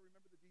detail like I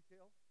remember the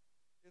detail,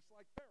 it's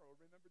like Pharaoh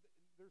remembered.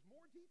 There's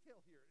more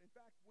detail here. In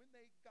fact, when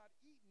they got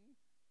eaten,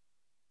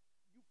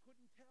 you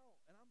couldn't tell.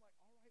 And I'm like,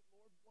 all right,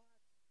 Lord, what?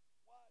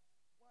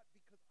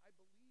 Because I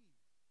believe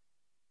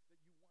that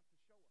you want to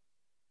show us.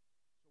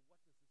 So what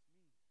does this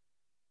mean?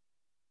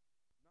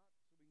 Not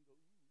so we can go, ooh, but that we would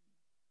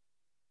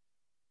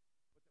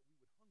hunger and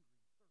thirst for more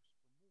of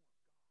God.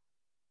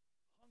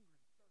 Hunger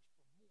and thirst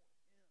for more of him.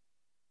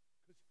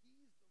 Because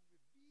he's the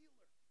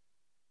revealer.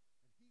 And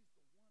he's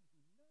the one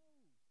who knows.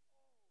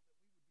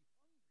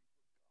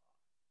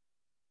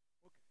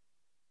 Oh, that we would be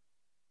hungry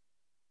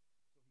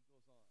for God. Okay. So he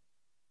goes on.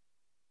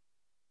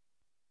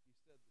 He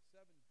said the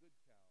 7 good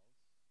cows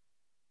are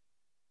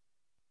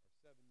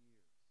 7 years,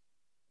 and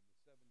the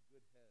 7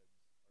 good heads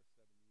are 7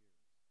 years. The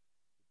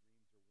dreams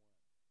are one.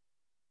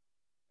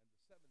 And the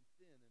 7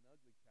 thin and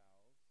ugly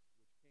cows,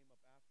 which came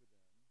up after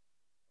them,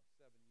 are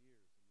 7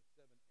 years, and the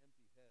 7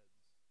 empty heads,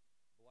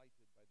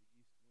 blighted by the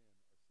east wind,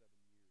 are 7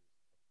 years of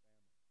famine.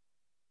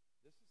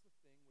 This is the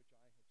thing which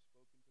I have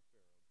spoken to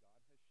Pharaoh.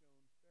 God has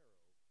shown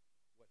Pharaoh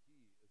what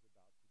he is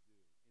about to do.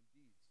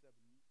 Indeed, 7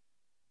 years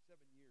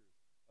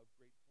of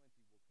great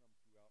plenty will come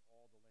throughout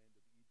all the land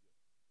of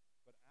Egypt.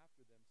 But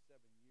after them 7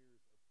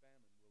 years of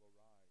famine will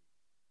arise,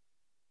 and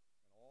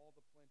all the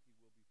plenty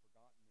will be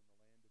forgotten in the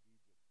land of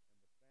Egypt,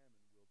 and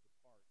the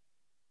famine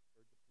will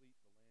deplete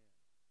the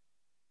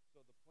land.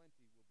 So the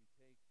plenty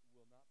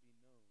will not be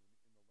known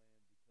in the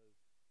land because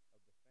of the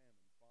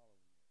famine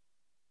following,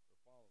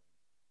 for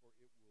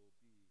it will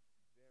be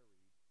very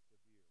severe.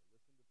 Listen to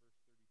verse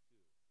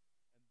 32.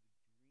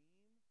 And the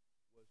dream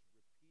was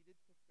repeated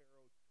to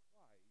Pharaoh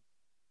twice,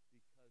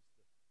 because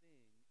the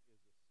thing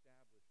is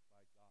established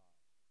by God,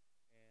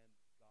 and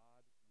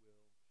God will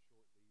shortly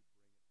bring it to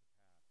pass.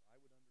 I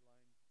would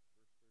underline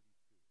verse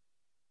 32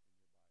 in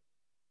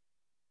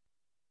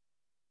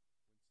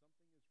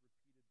your Bible.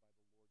 When something is repeated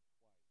by the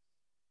Lord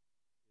twice, it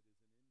is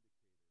an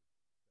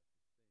indicator that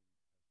the thing has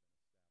been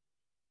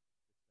established.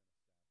 It's been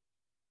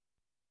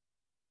established.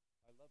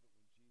 I love it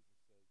when Jesus says,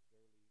 verily, verily, I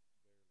say unto you.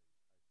 This is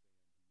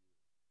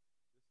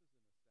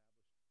an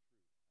established truth I'm about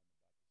to speak to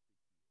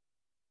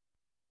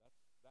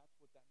you. That's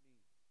what that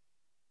means.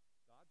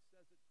 God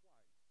says it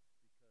twice because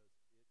it is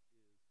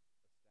established.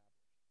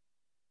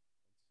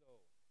 And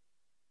so, he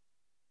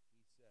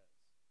says,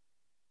 this thing is going to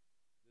pass.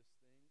 You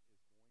can know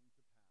for sure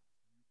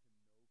it is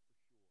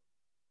established.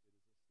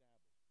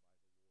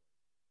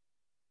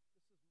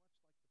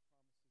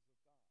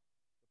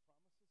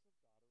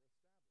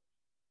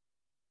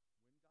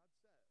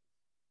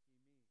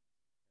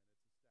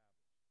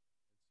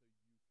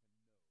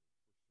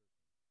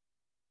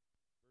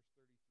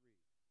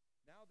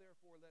 Now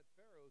therefore let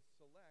Pharaoh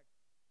select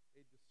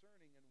a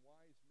discerning and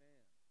wise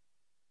man,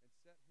 and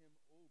set him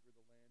over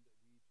the land of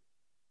Egypt.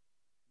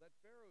 Let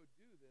Pharaoh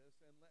do this,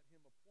 and let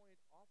him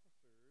appoint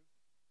officers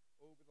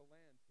over the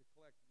land to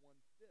collect 1/5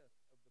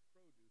 of the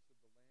produce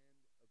of the land of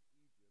Egypt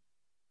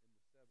in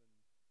the 7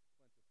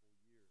 plentiful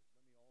years.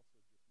 Let me also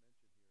just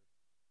mention here,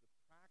 the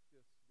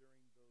practice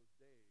during those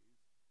days,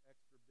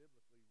 extra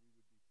biblically, we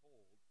would be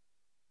told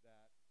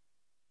that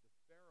the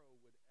Pharaoh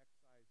would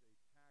excise a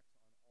tax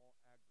on all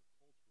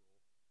agricultural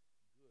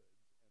goods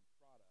and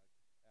product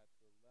at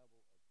the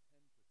level of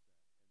 10%.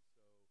 And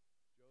so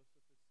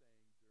Joseph is saying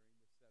during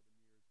the 7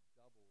 years,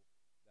 double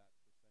that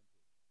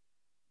percentage,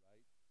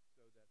 right?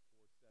 So that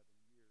for 7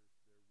 years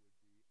there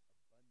would be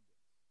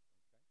abundance,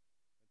 okay?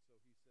 And so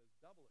he says,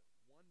 double it,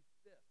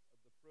 1/5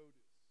 of the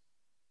produce,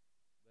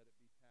 let it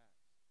be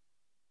taxed.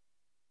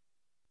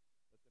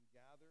 Let them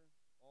gather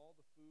all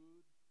the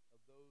food of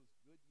those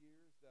good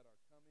years that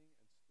are coming,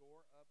 and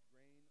store up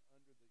grain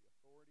under the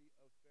authority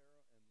of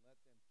Pharaoh, and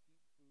let them keep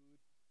food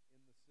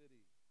in the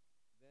city.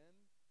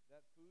 Then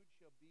that food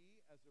shall be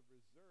as a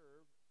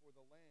reserve for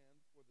the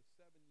land for the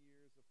 7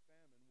 years of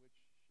famine which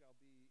shall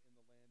be in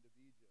the land of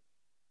Egypt,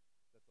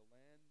 that the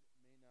land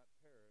may not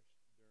perish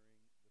during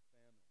the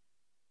famine.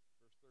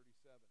 Verse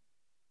 37.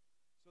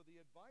 So the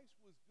advice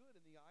was good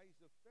in the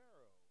eyes of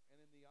Pharaoh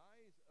and in the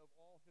eyes of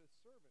all his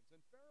servants.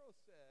 And Pharaoh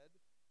said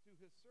to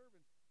his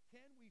servants,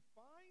 can we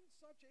find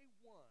such a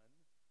one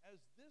as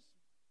this,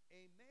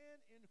 a man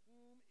in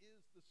whom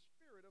is the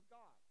Spirit of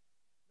God?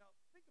 Now,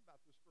 think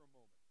about this for a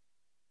moment.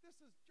 This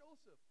is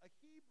Joseph, a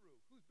Hebrew,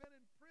 who's been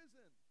in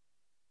prison.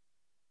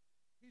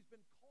 He's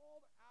been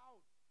called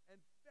out,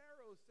 and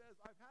Pharaoh says,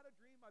 I've had a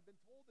dream. I've been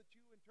told that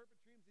you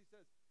interpret dreams. He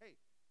says, hey,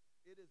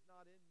 it is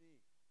not in me.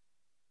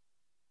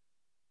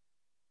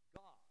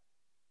 God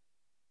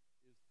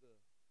is the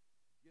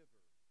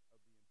giver of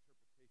the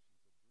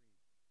interpretations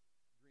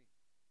of dreams.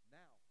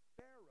 Now,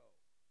 Pharaoh,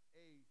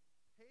 a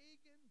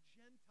pagan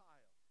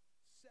Gentile,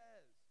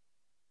 says,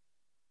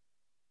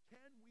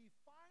 can we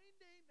find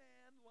a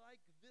man like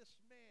this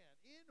man,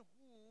 in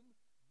whom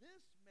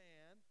this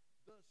man,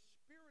 the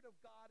Spirit of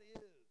God,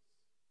 is?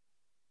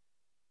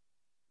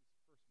 This is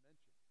first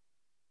mention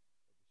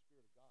of the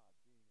Spirit of God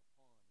being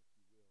upon, if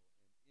you will,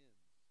 and in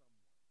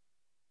someone.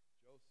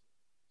 Joseph, the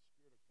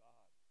Spirit of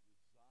God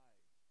resides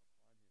upon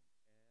him,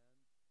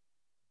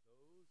 and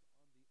those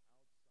on the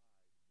outside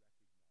recognize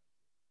it.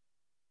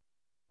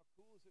 How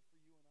cool is it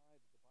for you and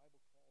I that the Bible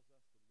calls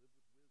us to live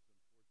with wisdom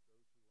towards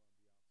those who are on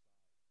the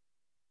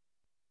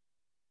outside?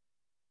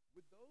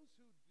 Would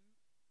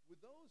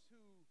those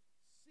who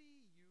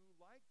see you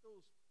like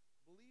those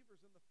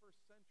believers in the first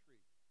century,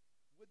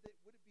 would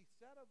it be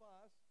said of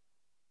us,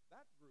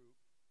 that group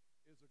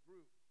is a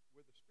group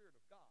where the Spirit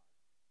of God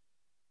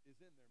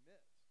is in their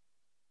midst?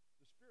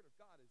 The Spirit of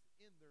God is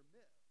in their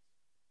midst.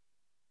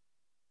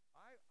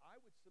 I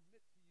would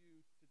submit to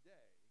you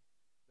today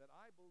that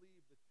I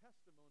believe the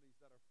testimonies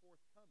that are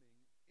forthcoming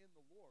in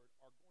the Lord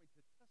are going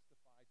to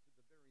testify to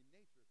the very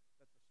nature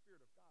that the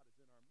Spirit of God is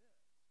in our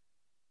midst.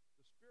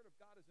 The Spirit of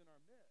God is in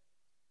our midst.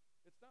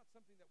 It's not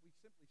something that we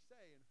simply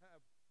say and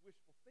have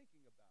wishful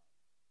thinking about.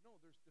 No,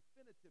 there's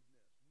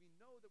definitiveness. We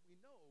know that we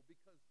know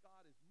because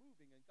God is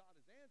moving and God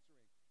is answering,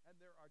 and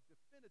there are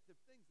definitive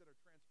things that are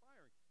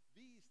transpiring.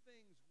 These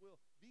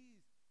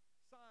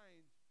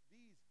signs,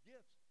 these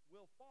gifts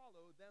will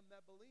follow them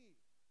that believe.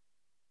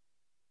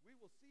 We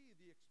will see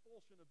the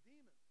expulsion of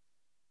demons.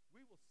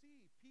 We will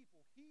see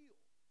people healed.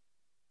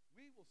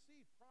 We will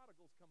see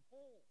prodigals come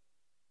home.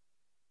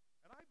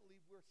 And I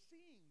believe we're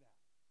seeing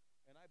that.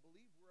 And I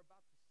believe we're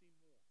about to see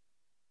more,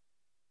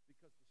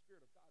 because the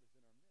Spirit of God is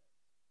in our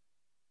midst.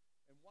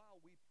 And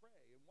while we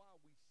pray and while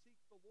we seek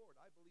the Lord,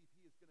 I believe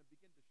he is going to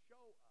begin to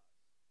show us,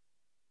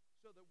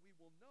 so that we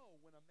will know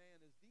when a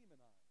man is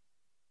demonized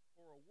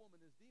or a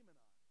woman is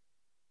demonized,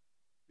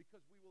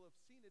 because we will have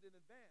seen it in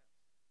advance.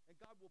 And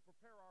God will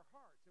prepare our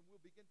hearts, and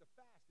we'll begin to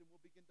fast, and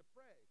we'll begin to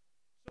pray,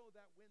 so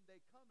that when they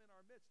come in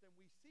our midst and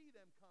we see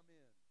them come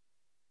in,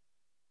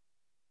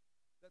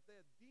 that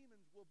the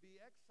demons will be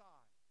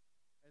exiled,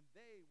 and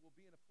they will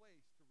be in a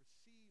place to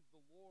receive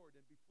the Lord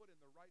and be put in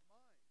the right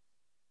minds.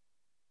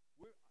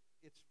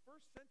 It's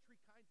first century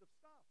kinds of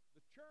stuff.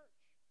 The church,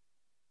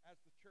 as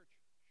the church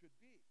should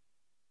be,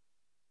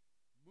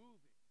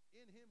 moving.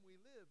 In him we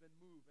live and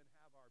move and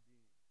have our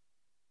being.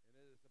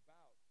 And it is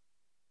about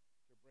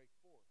to break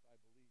forth, I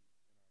believe,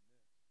 in our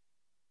midst.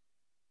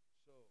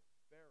 So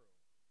Pharaoh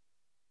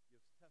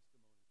gives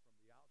testimony from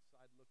the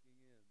outside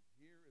looking in.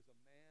 Here is a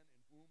man in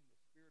whom the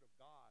Spirit of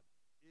God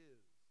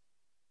is.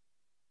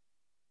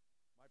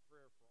 My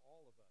prayer for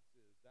all of us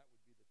is that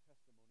would be the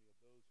testimony of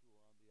those who are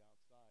on the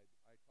outside.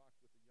 I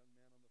talked with a young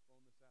man on the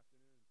phone this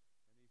afternoon,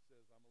 and he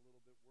says, I'm a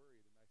little bit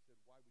worried. And I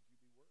said, why would you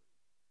be worried?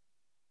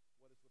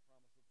 What is the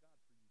promise of God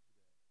for you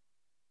today?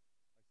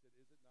 I said,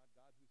 is it not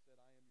God who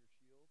said, I am your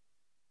shield?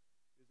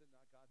 Is it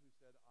not God who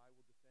said, I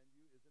will defend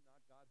you? Is it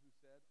not God who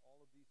said all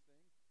of these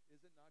things?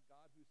 Is it not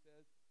God who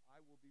says,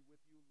 I will be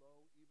with you,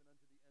 lo, even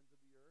unto the ends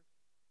of the earth?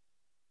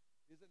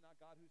 Is it not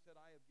God who said,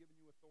 I have given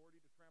you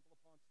authority to trample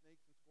upon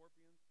snakes and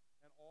scorpions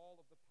and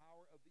all of the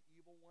power of the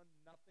evil one?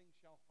 Nothing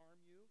shall harm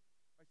you.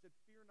 I said,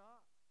 fear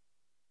not.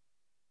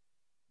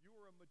 You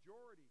are a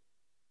majority,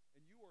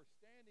 and you are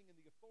standing in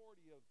the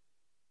authority of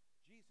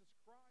Jesus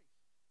Christ.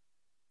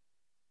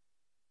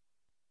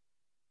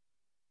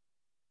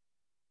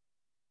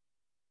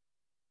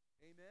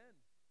 Amen.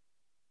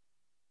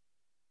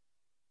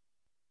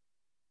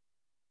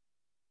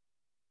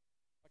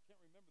 I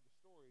can't remember the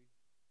story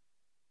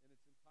in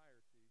its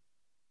entirety.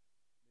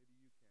 Maybe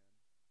you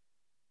can.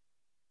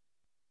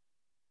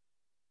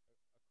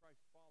 A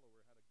Christ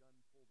follower had a gun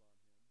pulled on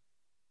him,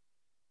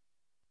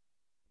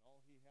 and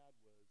all he had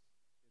was,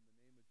 in the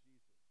name of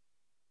Jesus,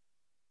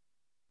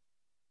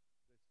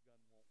 this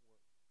gun won't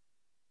work.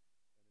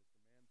 And as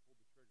the man pulled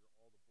the trigger,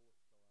 all the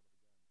bullets fell out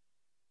of the gun.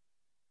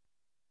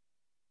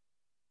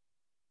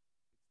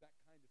 It's that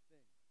kind of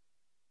thing.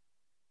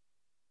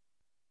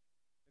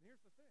 And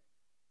here's the thing.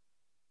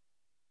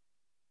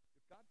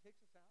 If God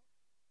takes us out,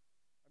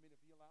 if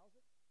he allows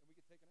it, and we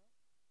get taken out,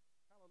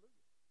 hallelujah.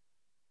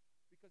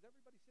 Because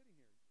everybody sitting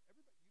here,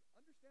 you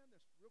understand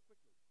this real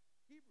quickly.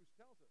 Hebrews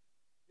tells us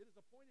it is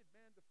appointed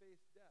man to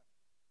face death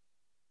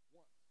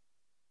once,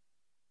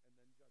 and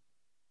then judgment.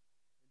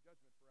 And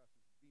judgment for us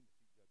is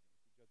the Bema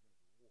Seat judgment.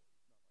 It's the judgment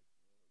of the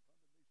Lord. It's not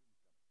like condemnation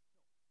is coming.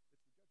 No,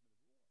 it's the judgment of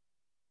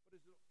the Lord.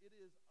 But it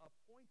is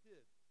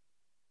appointed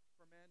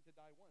for man to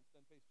die once,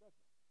 then face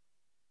judgment.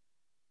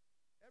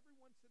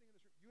 Everyone sitting in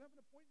this room, you have an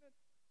appointment,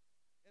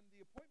 and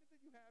the appointment that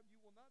you have, you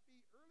will not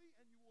be early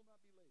and you will not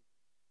be late.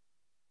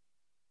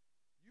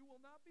 You will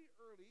not be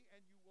early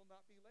and you will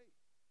not be late.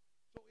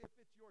 So if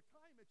it's your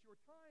time, it's your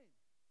time.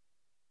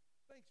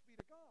 Thanks be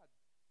to God.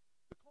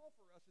 The call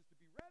for us is to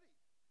be ready.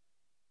 You're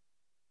not.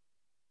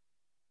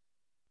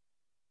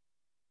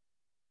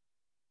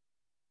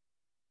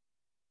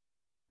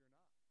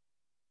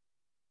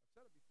 I've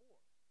said it before.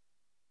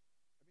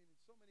 In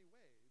so many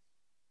ways,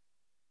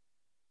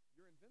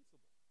 you're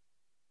invincible.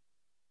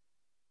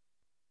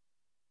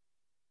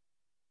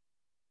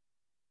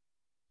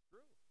 It's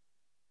true. It's true. That doesn't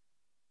mean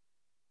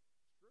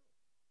go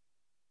out and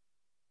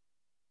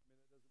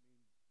do something foolish. Well, I guess I'm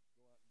not going to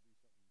die. I can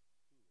fly.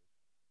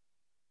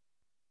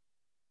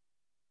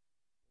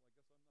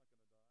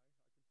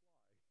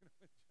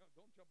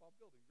 Don't jump off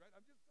buildings, right?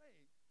 I'm just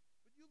saying.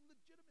 But you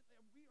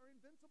legitimately, we are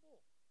invincible.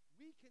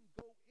 We can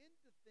go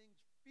into things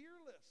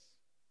fearless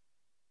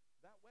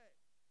that way.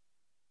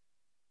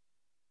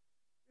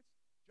 It's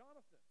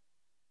Jonathan.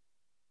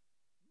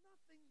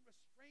 Nothing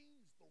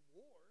restrains the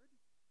Lord.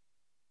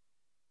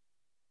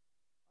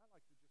 I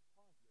like to just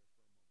pause there for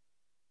a moment.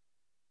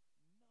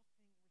 Nothing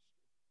restrains.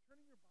 Turn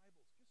in your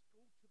Bibles. Just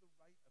go to the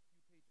right a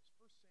few pages.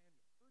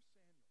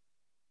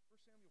 1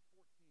 Samuel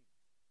 14.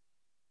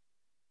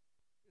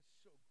 It's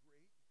so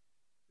great.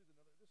 This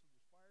will just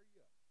fire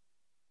you up.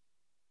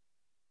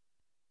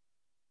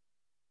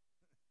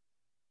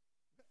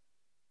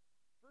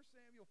 1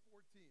 Samuel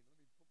 14. Let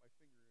me put my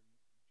finger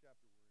in the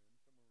chapter we're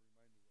in. Someone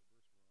remind me what verse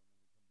we're on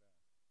when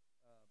we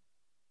come back.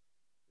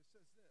 It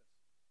says this.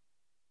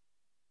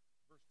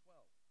 Verse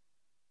 12.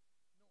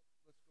 No,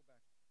 let's go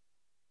back.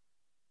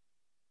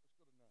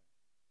 Let's go to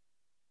 9.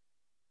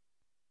 Let's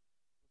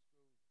go even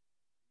before that.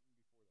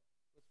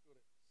 Let's go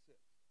to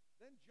 6.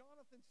 Then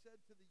Jonathan said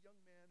to the young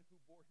man who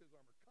bore his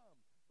armor, come,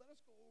 let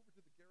us go over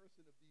to the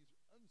garrison of these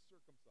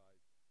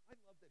uncircumcised. I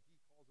love that he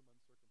calls them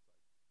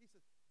uncircumcised. He says,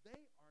 they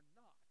are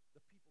not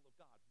the people of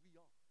God. We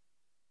are.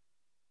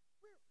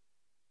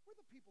 We're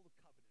the people of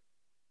covenant.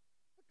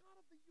 The God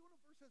of the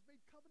universe has made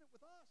covenant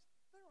with us.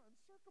 They're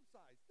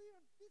uncircumcised.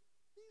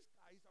 These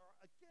guys are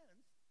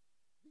against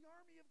the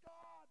army of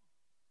God.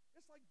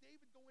 It's like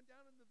David going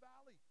down in the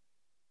valley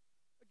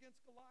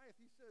against Goliath.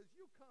 He says,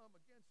 you come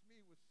against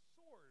me with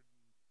sword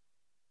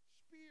and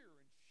spear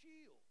and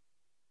shield.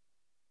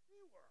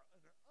 You are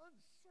an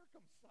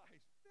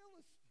uncircumcised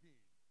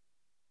Philistine.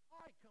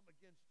 I come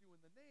against you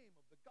in the name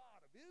of the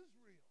God of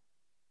Israel.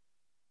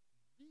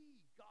 The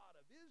God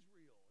of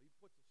Israel. He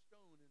puts a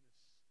stone in the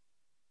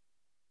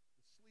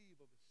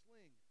sleeve of a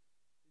sling,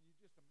 and you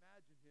just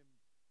imagine him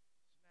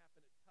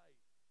snapping it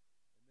tight,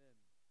 and then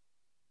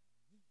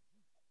and he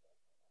runs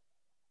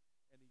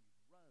toward the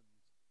giant.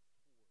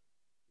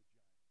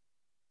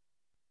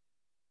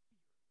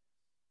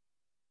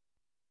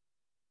 Fearless.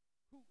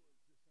 Who was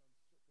this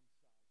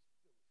uncircumcised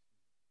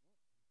Philistine?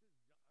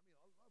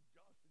 Well, I love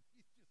Jonathan.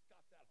 He's just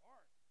got that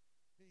heart.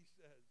 He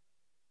says,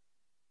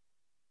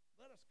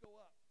 let us go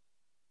up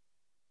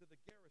to the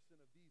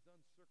garrison of these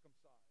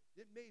uncircumcised.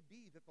 It may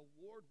be that the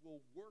Lord will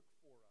work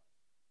for us,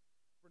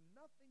 for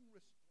nothing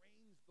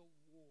restrains the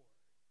Lord.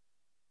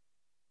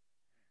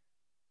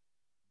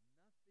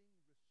 Nothing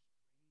restrains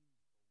the Lord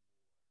from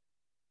saving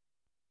by many or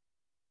by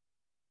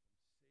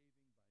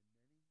few,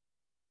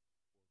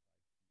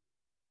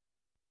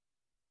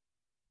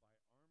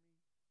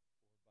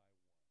 by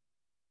army or by one.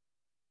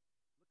 Look at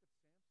Samson.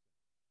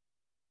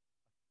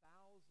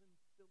 1,000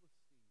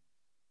 Philistines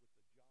with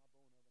the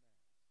jawbone of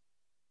an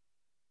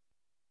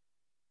ass.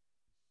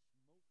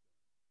 He smote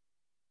them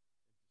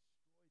and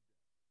destroyed them.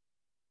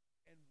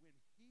 And when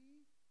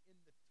he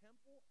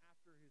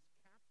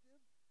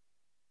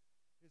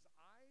His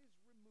eyes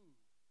removed,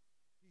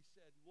 he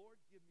said,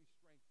 Lord, give me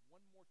strength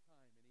one more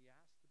time. And he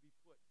asked to be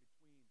put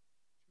between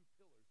two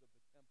pillars of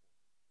the temple.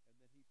 And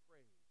then he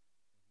prayed,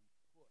 and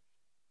he pushed.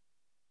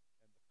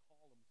 And the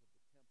columns of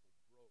the temple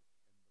broke,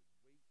 and the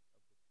weight of the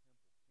temple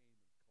came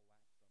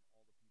and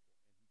collapsed on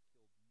all the people.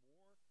 And he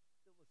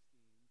killed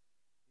more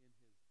Philistines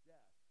in his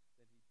death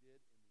than he did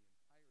in the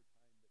entire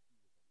time that he was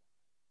alive.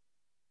 By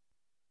one.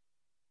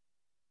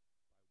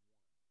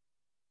 God sends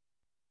deliverers.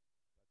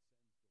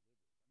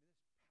 I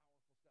mean,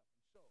 this is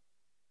powerful stuff.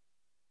 And so,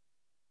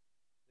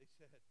 they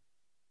said,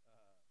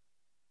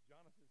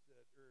 Jonathan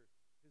said, or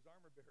his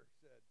armor bearer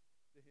said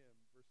to him,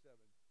 verse 7,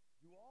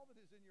 do all that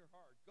is in your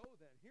heart. Go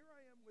then. Here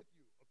I am with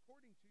you,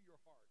 according to your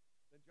heart.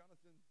 Then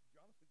Jonathan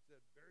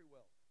said, very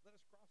well. Let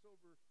us cross over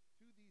to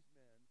these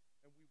men,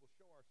 and we will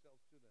show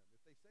ourselves to them.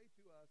 If they say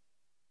to us,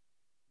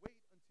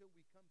 wait until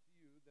we come to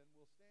you, then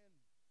we'll stand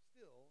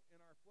still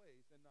in our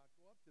place and not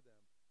go up to them.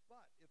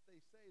 But if they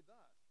say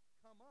thus,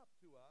 come up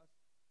to us,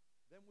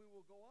 then we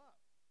will go up.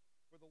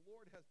 For the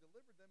Lord has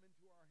delivered them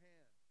into our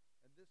hand,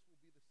 and this will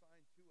be the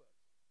sign to us.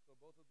 So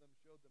both of them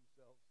showed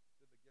themselves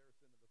to the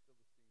garrison of the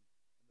Philistines,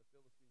 and the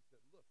Philistines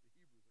said, look, the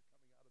Hebrews are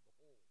coming out of the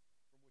hole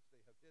from which they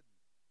have hidden.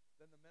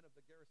 Then the men of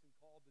the garrison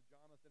called to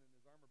Jonathan and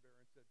his armor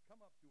bearer and said, come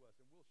up to us,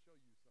 and we'll show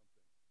you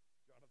something.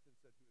 Jonathan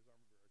said to his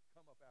armor bearer,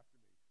 come up after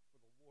me, for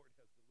the Lord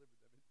has delivered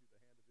them into the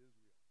hand of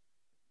Israel.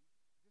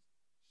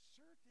 Just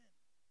certain.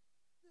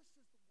 This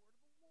is the word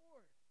of the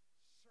Lord.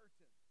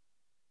 Certain.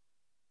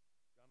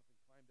 Jonathan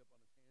climbed up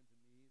on his hands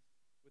and knees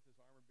with his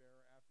armor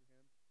bearer after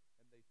him,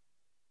 and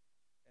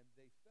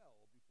they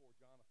fell before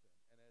Jonathan.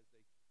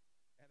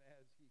 And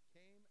as he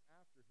came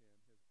after him,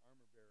 his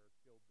armor bearer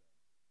killed them.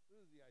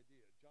 This is the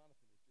idea.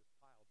 Jonathan is just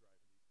pile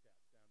driving these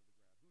cats down to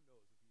the ground. Who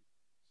knows if he's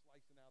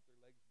slicing out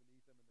their legs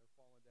beneath them and they're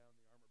falling down,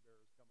 the armor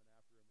bearer is coming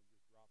after him and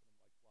just dropping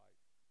them like flies.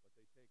 But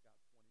they take out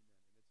 20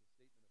 men, and it's a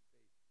statement of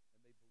faith.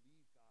 And they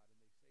believe God,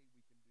 and they say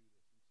we can do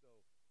this. And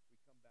so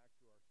we come back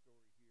to our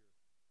story here.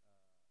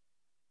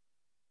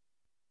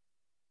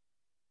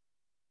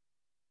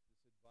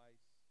 The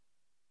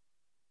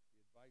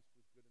advice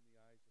was good in the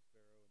eyes of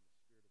Pharaoh, and the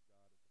Spirit of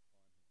God is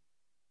upon him.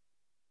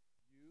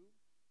 You,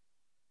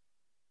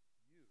 and the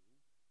Spirit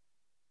will always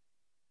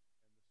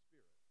be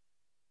a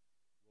majority.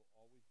 You will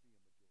always be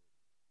a majority.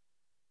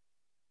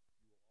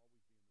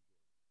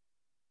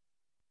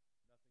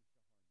 Nothing shall harm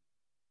you,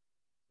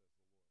 says the Lord.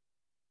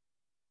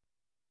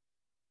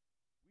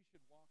 We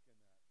should walk in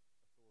that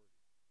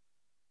authority,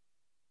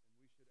 and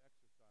we should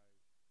exercise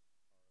our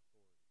authority, right,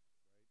 Greg?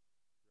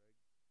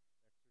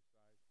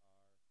 Exercise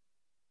our exousia.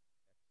 Exousia.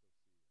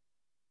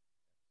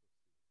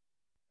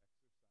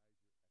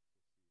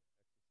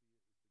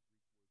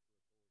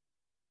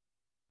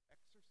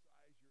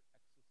 Exercise your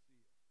exousia. Exousia is the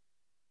Greek word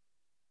for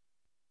authority. Exercise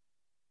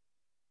your exousia.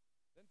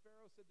 Then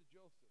Pharaoh said to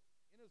Joseph,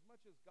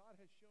 inasmuch as God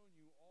has shown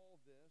you all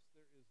this,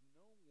 there is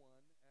no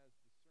one as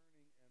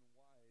discerning and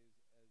wise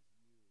as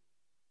you.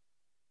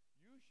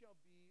 You shall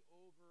be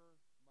over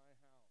my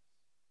house,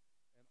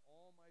 and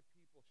all my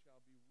people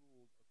shall be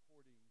ruled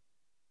according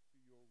to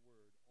your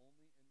word.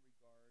 Only in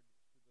regard to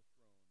the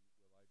throne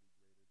will I be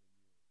greater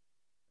than you.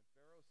 And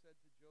Pharaoh said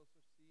to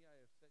Joseph, see, I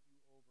have set you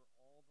over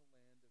all the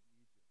land of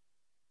Egypt.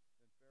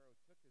 Then Pharaoh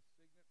took his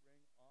signet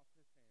ring off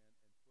his hand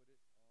and put it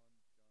on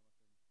Jonathan's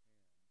hand.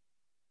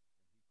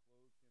 And he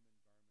clothed him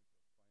in garments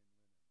of fine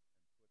linen and put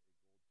a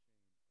gold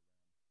chain around his neck. Let me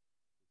just stop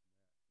here for a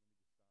moment.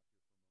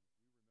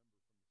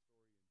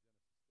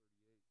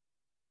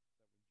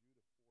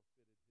 We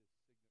remember from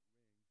the story in Genesis 38 that when Judah forfeited his signet ring, one of the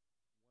things he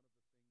was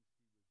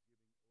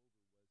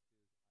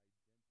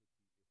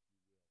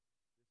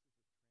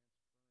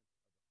giving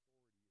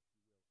over was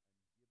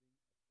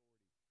his identity,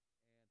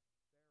 if you will.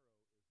 This is a transference of authority, if you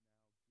will. I'm giving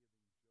authority. And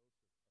Pharaoh is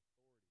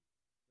now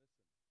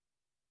giving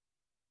Joseph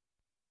authority. Listen,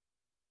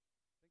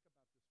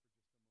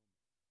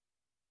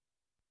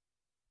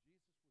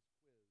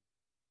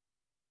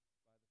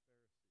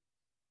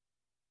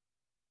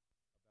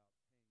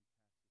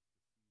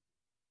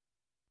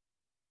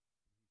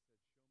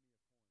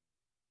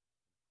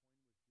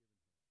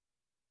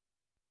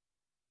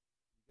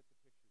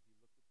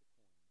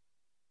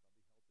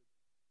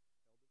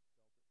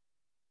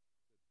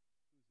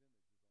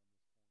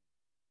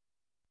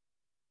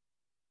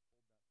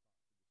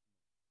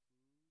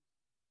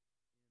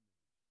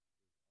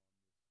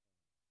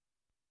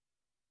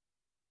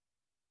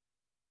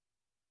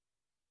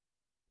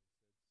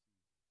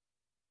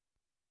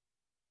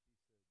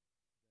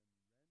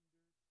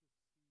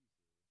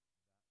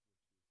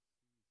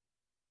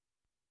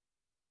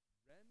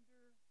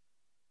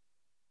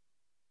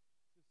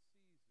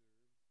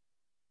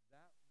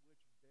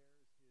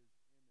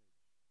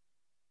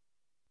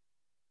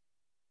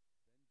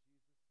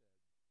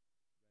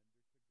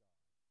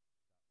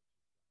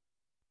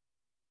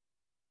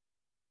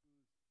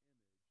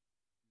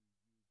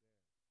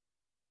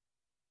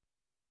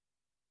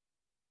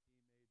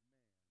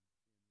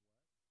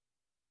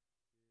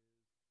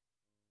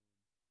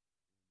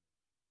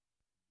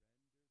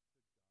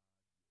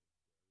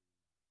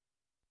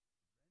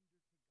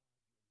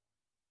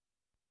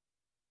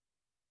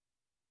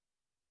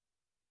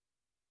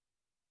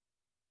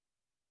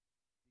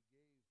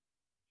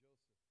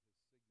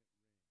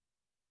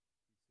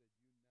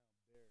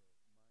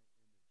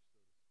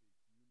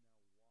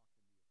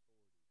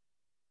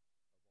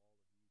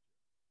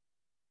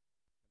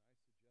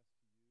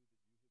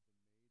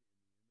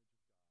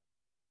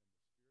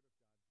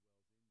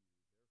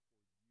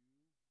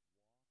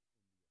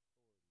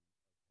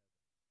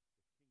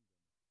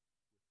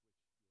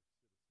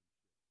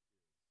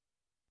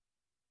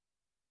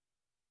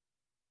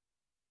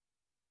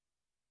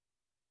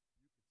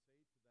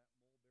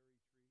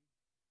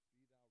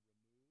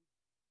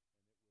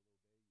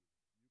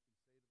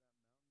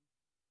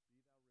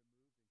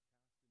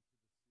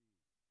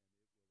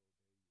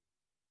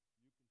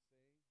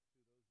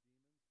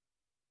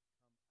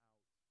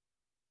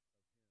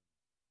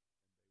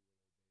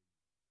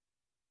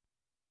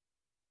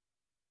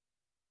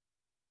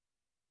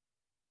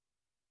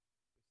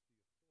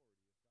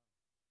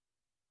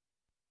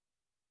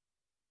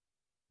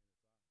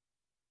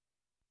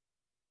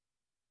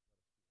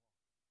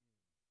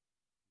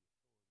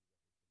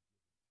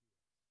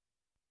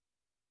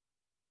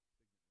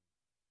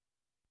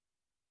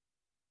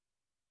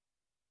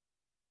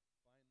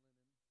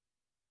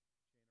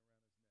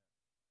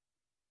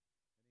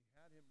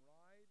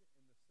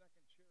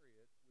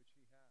 chariot which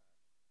he had.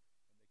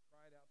 And they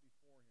cried out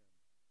before him,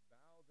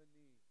 Bow the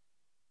knee.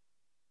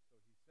 So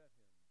he set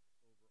him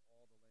over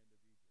all the land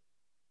of Egypt.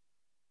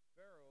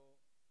 Pharaoh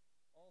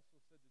also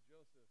said to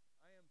Joseph,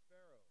 I am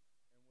Pharaoh,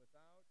 and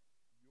without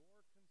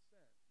your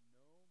consent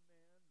no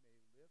man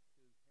may lift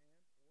his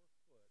hand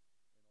or foot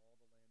in all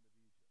the land of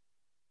Egypt.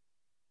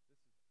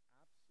 This is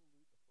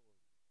absolute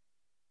authority.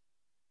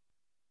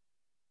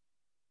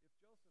 If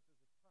Joseph is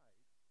a type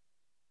of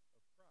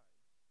Christ,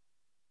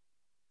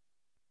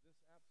 this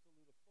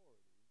absolute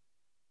authority is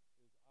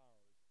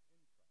ours in Christ.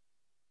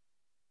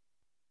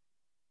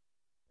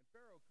 And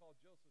Pharaoh called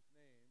Joseph's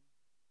name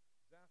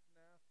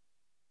Zaphnath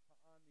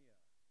Paaneah,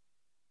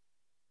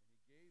 and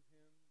he gave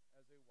him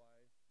as a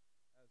wife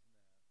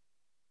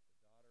Asnath,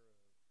 the daughter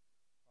of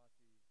Potipharah,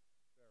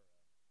 priest of On.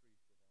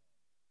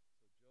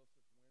 So Joseph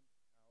went out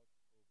over all the land of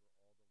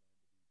Egypt.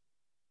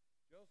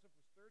 Joseph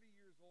was 30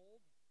 years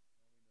old. Now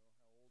we know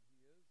how old he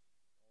is.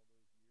 All those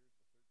years, the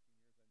 13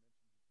 years I mentioned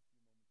just a few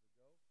moments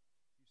ago.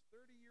 He's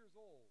 30 years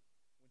old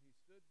when he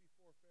stood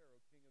before Pharaoh,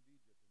 king of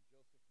Egypt. And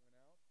Joseph went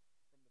out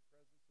from the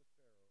presence of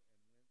Pharaoh and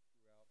went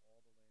throughout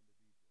all the land of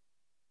Egypt.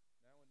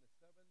 Now in the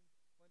 7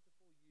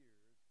 plentiful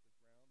years the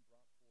ground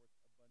brought forth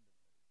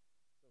abundantly.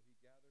 So he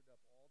gathered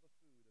up all the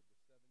food of the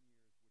 7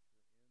 years which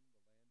were in the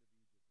land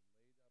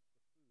of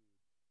Egypt,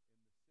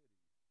 and laid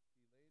up the food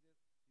in the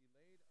cities. He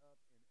laid up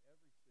in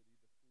every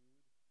city the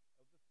food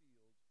of the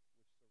fields which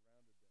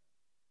surrounded them.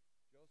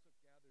 Joseph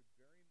gathered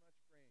very much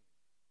grain,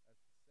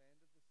 as the sand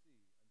of the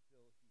sea,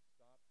 until he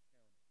stopped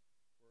counting,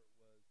 for it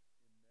was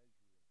immeasurable.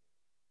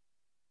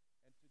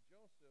 And to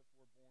Joseph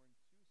were born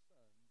 2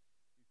 sons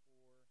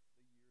before the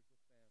years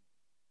of famine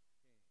came,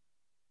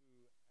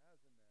 who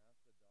Asenath,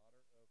 the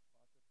daughter of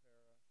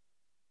Potipharah,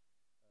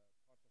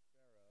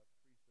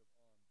 priest of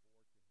On,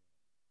 bore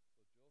to him.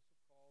 So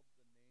Joseph called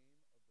the name of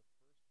the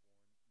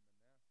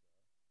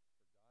firstborn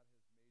Manasseh, for God has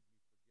made me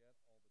forget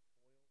all the toil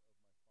of my father's house.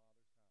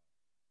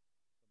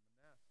 So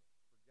Manasseh,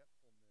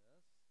 forgetfulness, and the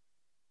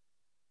name of the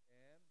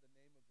second,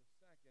 Ephraim, for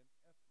God has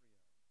caused me to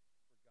be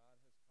fruitful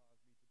in the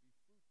land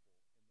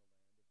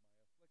of my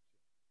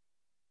affliction.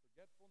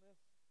 Forgetfulness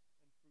and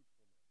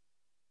fruitfulness.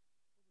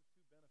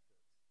 Those are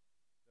 2 benefits that we have as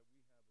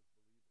believers.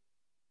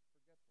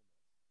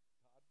 Forgetfulness. God forgets. He remembers not our iniquity, and he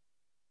causes us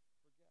to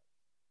be fruitful.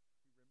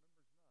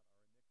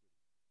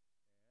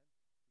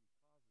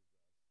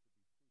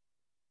 Oh,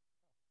 thanks be to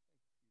God.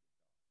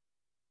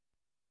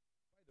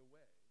 By the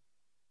way,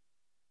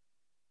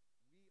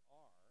 we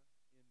are,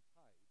 in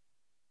type,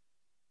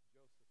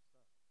 Joseph's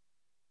sons and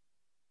daughters.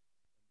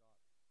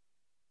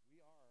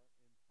 We are,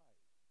 in type,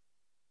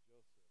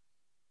 Joseph's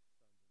sons and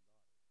daughters.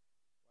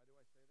 Why do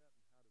I say that,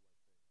 and how do I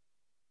say that?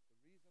 The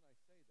reason I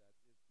say that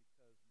is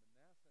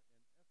because Manasseh and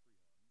Ephraim,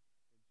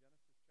 in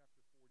Genesis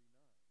chapter 49,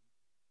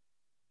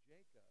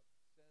 Jacob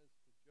says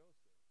to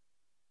Joseph,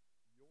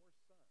 your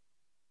sons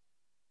are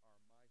my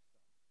sons.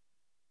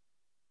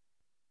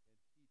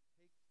 And he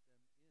takes them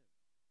in.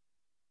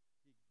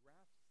 He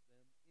grafts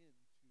them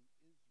into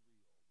Israel,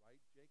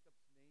 right?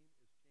 Jacob's name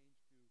is changed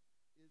to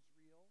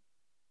Israel.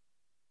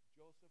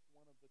 Joseph,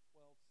 one of the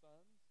 12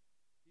 sons,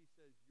 he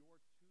says, your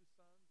 2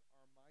 sons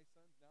are my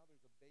sons. Now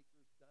there's a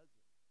baker's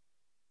dozen,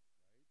 right?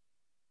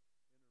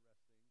 Interesting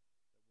that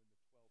when the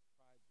 12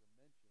 tribes are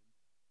mentioned in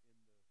the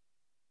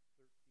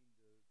 13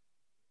 to, I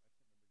can't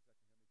remember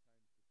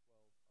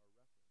exactly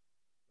how many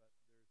times the 12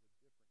 are referenced,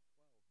 but there's a different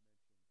 12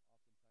 mentioned.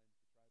 Oftentimes the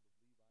tribe of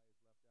Levi is left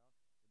out. In the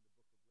book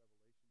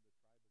of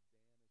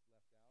Revelation, the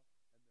tribe of Dan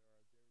is left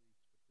out, and there are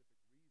very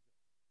specific reasons.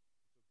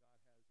 So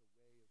God has a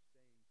way of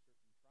saying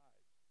certain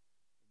tribes and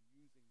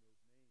using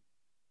those names.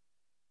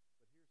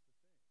 But here's the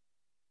thing.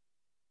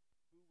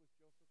 Who was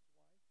Joseph's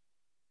wife? She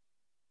was a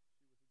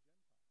Gentile.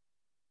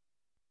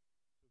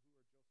 So who are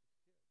Joseph's kids? Gentiles. But God grafts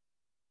the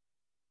Gentiles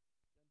in by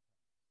type in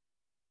Israel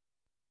when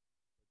Jacob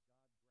says by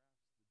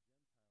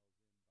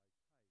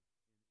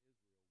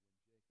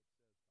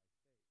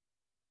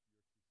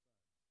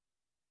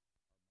faith, your 2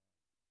 sons are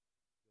mine. They'll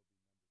be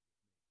numbered with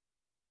me. We are the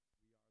wild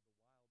branch.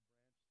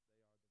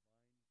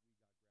 They are the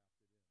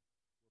vine. We got grafted in.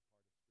 We're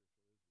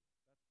part of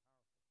spiritual Israel. That's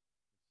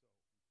powerful.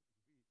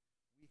 And so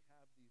we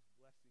have these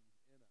blessings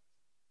in us.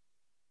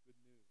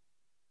 Good news. 2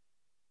 sons.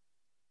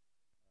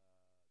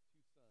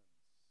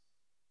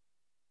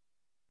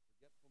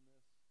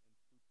 Forgetfulness and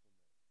fruitfulness.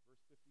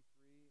 Verse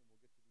 53, and we'll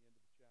get to the end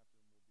of the chapter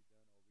and we'll be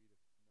done. I'll read a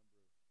number of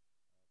comparisons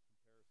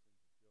of Joseph,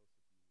 if you will, to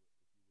Jesus.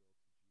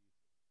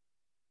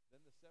 Then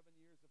the 7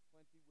 years of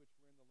plenty which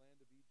were in the land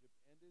of Egypt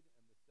ended,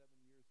 and the 7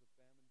 years of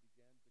famine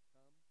began to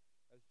come.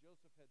 As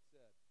Joseph had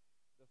said,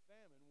 the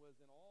famine was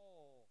in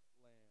all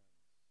lands,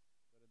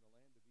 but in the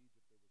land of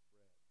Egypt there was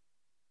bread.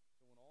 So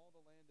when all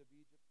the land of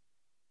Egypt was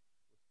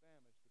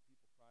famished, the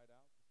people cried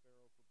out to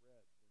Pharaoh for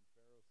bread. Then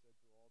Pharaoh said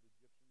to all the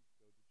Egyptians,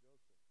 go to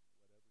Joseph.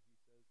 Whatever he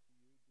says to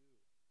you, do.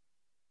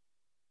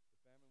 The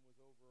famine was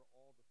over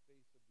all the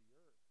face of the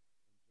earth,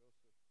 and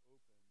Joseph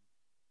opened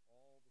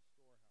all the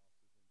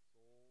storehouses and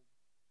sold to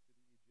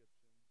the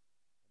Egyptians,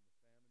 and the famine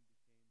became severe in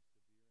the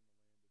land of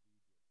Egypt.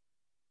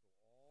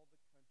 So all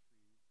countries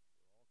came to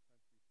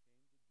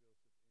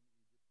Joseph in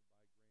Egypt to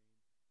buy grain,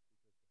 because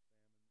the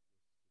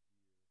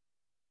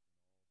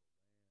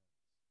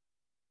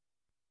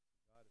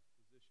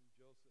position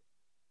Joseph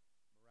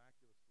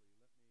miraculously.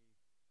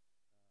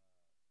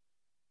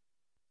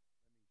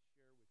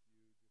 Let me share with you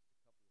just a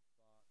couple of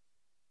thoughts in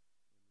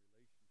relationship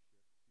to the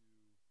comparison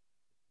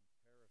of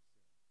Joseph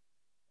and Jesus by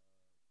way of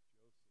typology, if you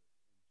will. I have a little list here.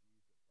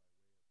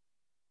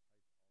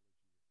 Number one, Joseph and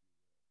Jesus. They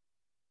were both shepherds, both loved by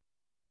the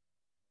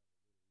Father,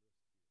 sent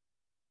unto the brethren,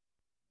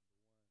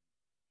 hated by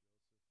the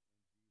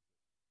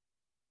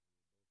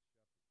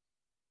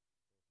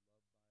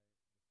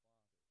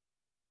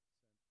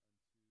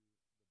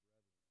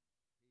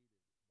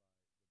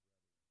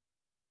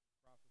brethren,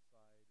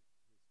 prophesied his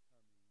coming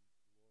glory,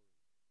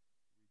 rejected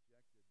by his brothers, endured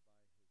unjust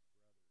punishment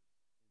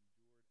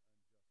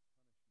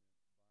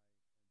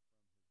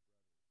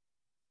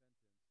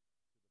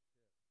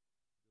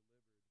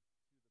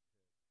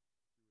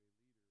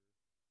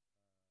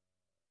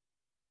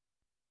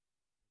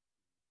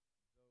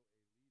by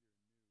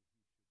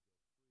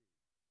and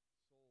from his brothers, sentenced to the pit, delivered to the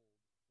pit through a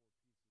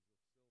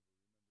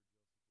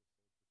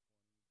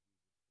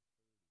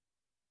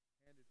leader. Though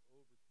a leader knew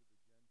he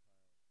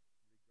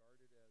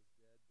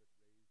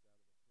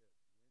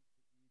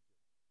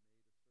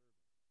should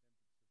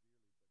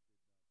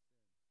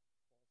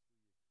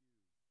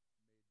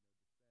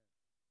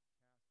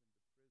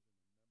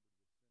go free,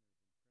 sold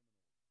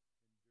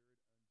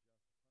for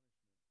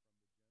pieces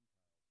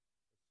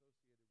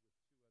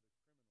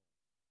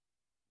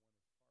of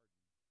silver.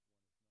 Remember, Joseph was sold for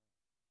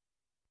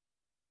 20,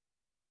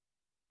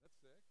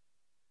 Jesus for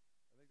 30.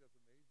 Handed over to the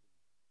Gentiles,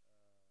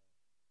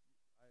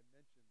 regarded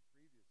as dead but raised out of the pit, went to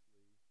Egypt, made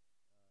a servant,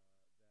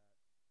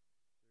 tempted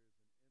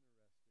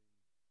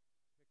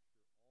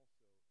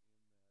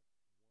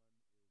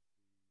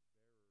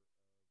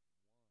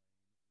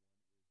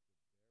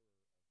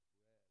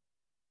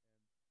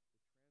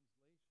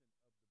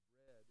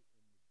severely but did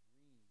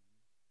not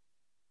sin,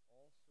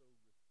 falsely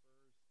accused, made no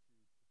defense, cast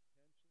into prison and numbered with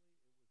sinners and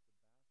criminals,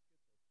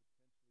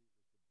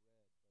 endured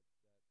unjust punishment from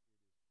the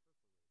Gentiles, associated with two other criminals. One is pardoned,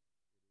 one is not.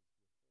 That's sick. I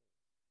think that's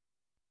amazing.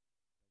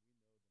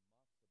 I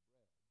mentioned previously that there's an interesting picture also in that one is the bearer of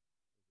wine, one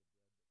is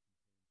the bearer of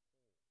bread.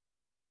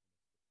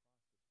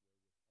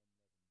 And the translation of the bread in the green also refers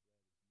to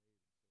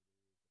potentially it was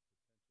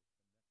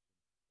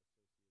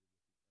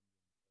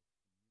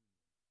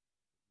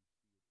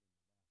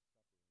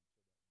the baskets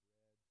or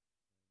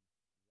potentially it was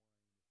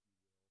the bread, but that it is perforated. It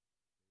is with holes. Now we know the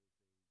matzah bread is a bread that contains holes, and it's the process wherewith unleavened bread is made, and so there is a potential connection associated with the emblems of communion that we see it in the Last Supper, and so that bread and wine, if you will, there's a line that seems to connect this throughout Scripture and the references brought up. All right, Rada, let's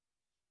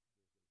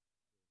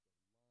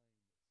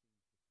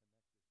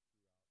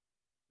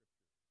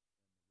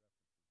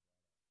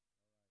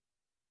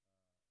see.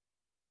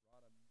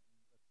 That was 21 comparison so far. 22 brought a message of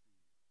deliverance in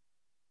prison, wanted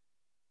to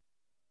be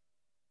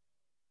remembered, shown to have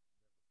divine wisdom, recognized as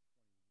having the Spirit of God, betrayed by friends, glorified after humility, honored among Gentiles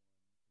while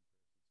still despised or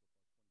forgotten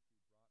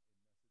by his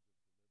brethren, given a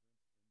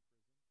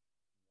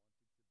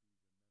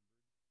Gentile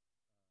bride, was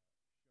 30 years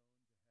old when he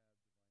began his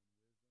life's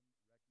work, blessed the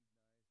world with bread, became the only source of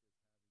bread for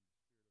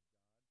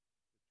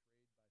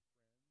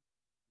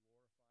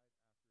the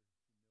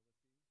world.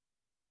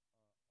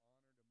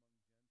 The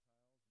world was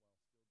instructed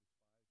to go to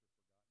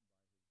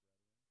him and do whatever he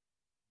said to do, and was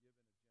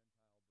given the names God speaks and he lives. Yeah, pretty cool comparison, right? This is a typology, and that's just 30. There's been another,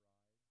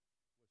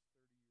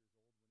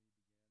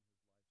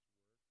 I can't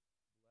remember the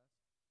author's name, where he identifies as many as 60 different types associated with both Joseph and Jesus. And so some fascinating pictures. And we've said this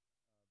before, and we've quoted Psalm 40,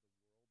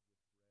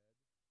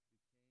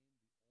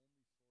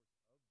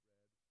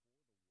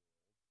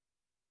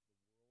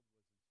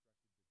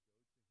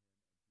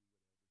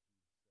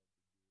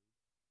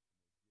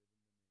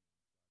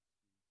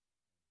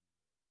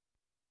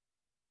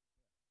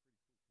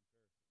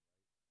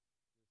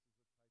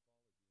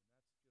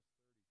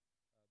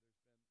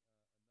 verse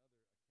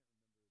 8, that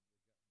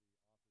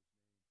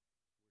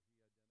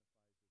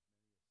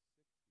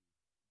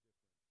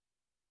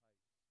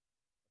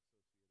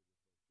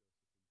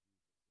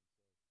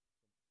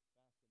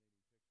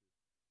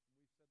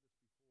says,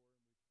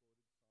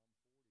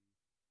 the volume of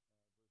the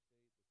scroll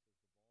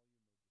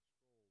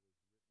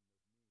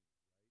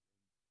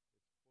is written of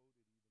me,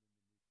 right? And it's quoted even in the New Testament, the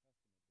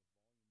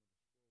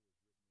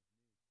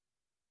volume of the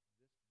scroll is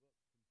written of me. This book contains Jesus. It is a picture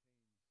of Jesus,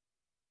 and we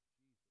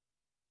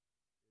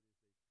see Jesus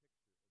in the life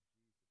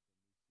of Joseph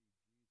by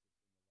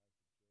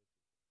typology and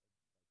such.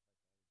 I want to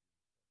encourage you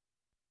in those things.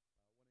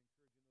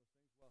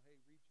 Well,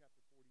 hey, read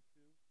chapter 42.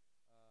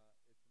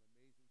 It's an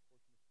amazing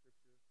portion of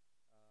Scripture.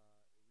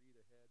 Read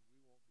ahead.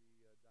 We won't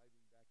be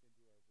diving back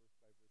into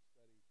our verse-by-verse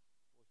study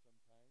for some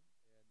time,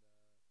 and so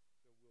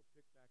we'll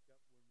pick back up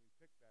when we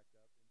pick back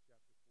up in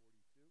chapter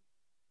 42, and we will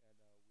continue to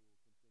go through the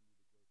Scripture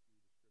chapter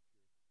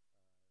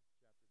by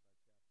chapter,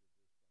 verse by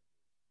verse,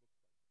 book by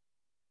book.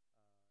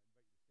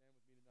 I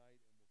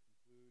invite you to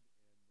stand with me tonight, and we'll conclude, and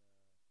we will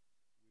look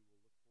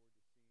forward to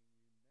seeing you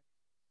next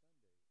Sunday.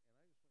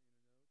 And I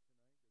just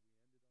want you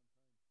to know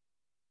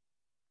tonight that we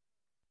ended on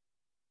time.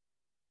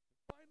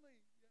 Finally,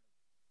 yes.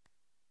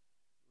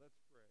 Let's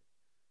pray.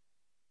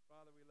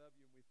 Father, we love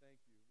you and we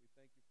thank you. We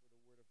thank you for the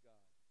Word of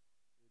God.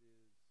 It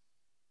is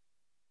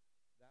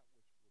that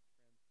which will transform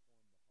the hearts of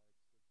men.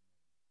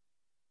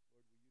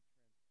 Lord, will you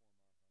transform our hearts? May we be renewed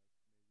daily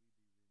by the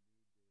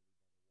washing of the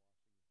water of the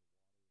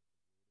Word of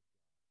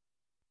God.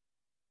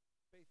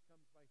 Faith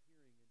comes by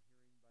hearing, and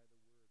hearing by the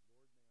Word.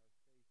 Lord, may our faith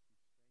be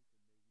strengthened. May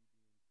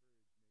we be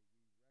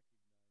encouraged.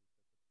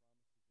 May we recognize that the promises of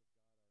God are in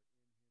him,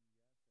 yes, and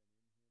in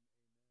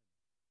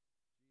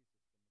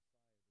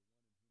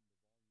him, amen.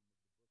 Jesus, the Messiah, the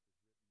one in whom the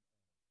volume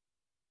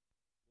of the book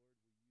is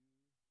written of.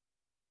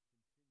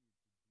 Lord, will you continue to do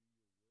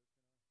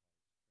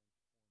your work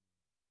in our hearts, transforming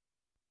us?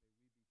 May we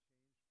be changed from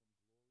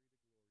glory to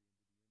glory.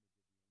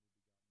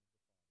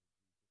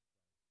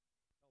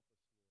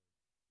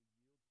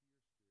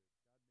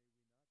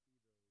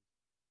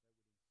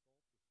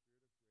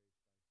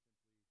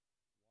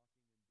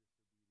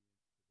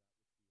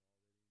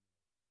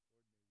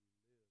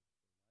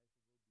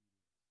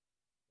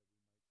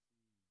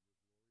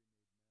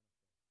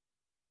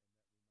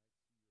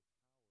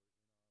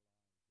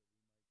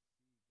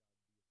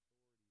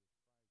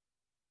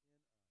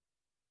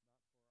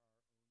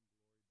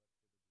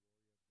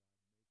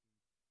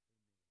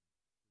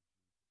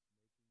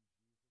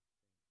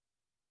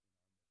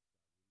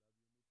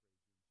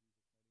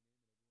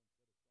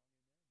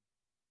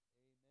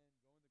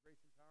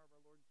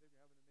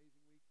 Have an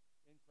amazing week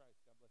in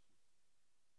Christ. God bless you.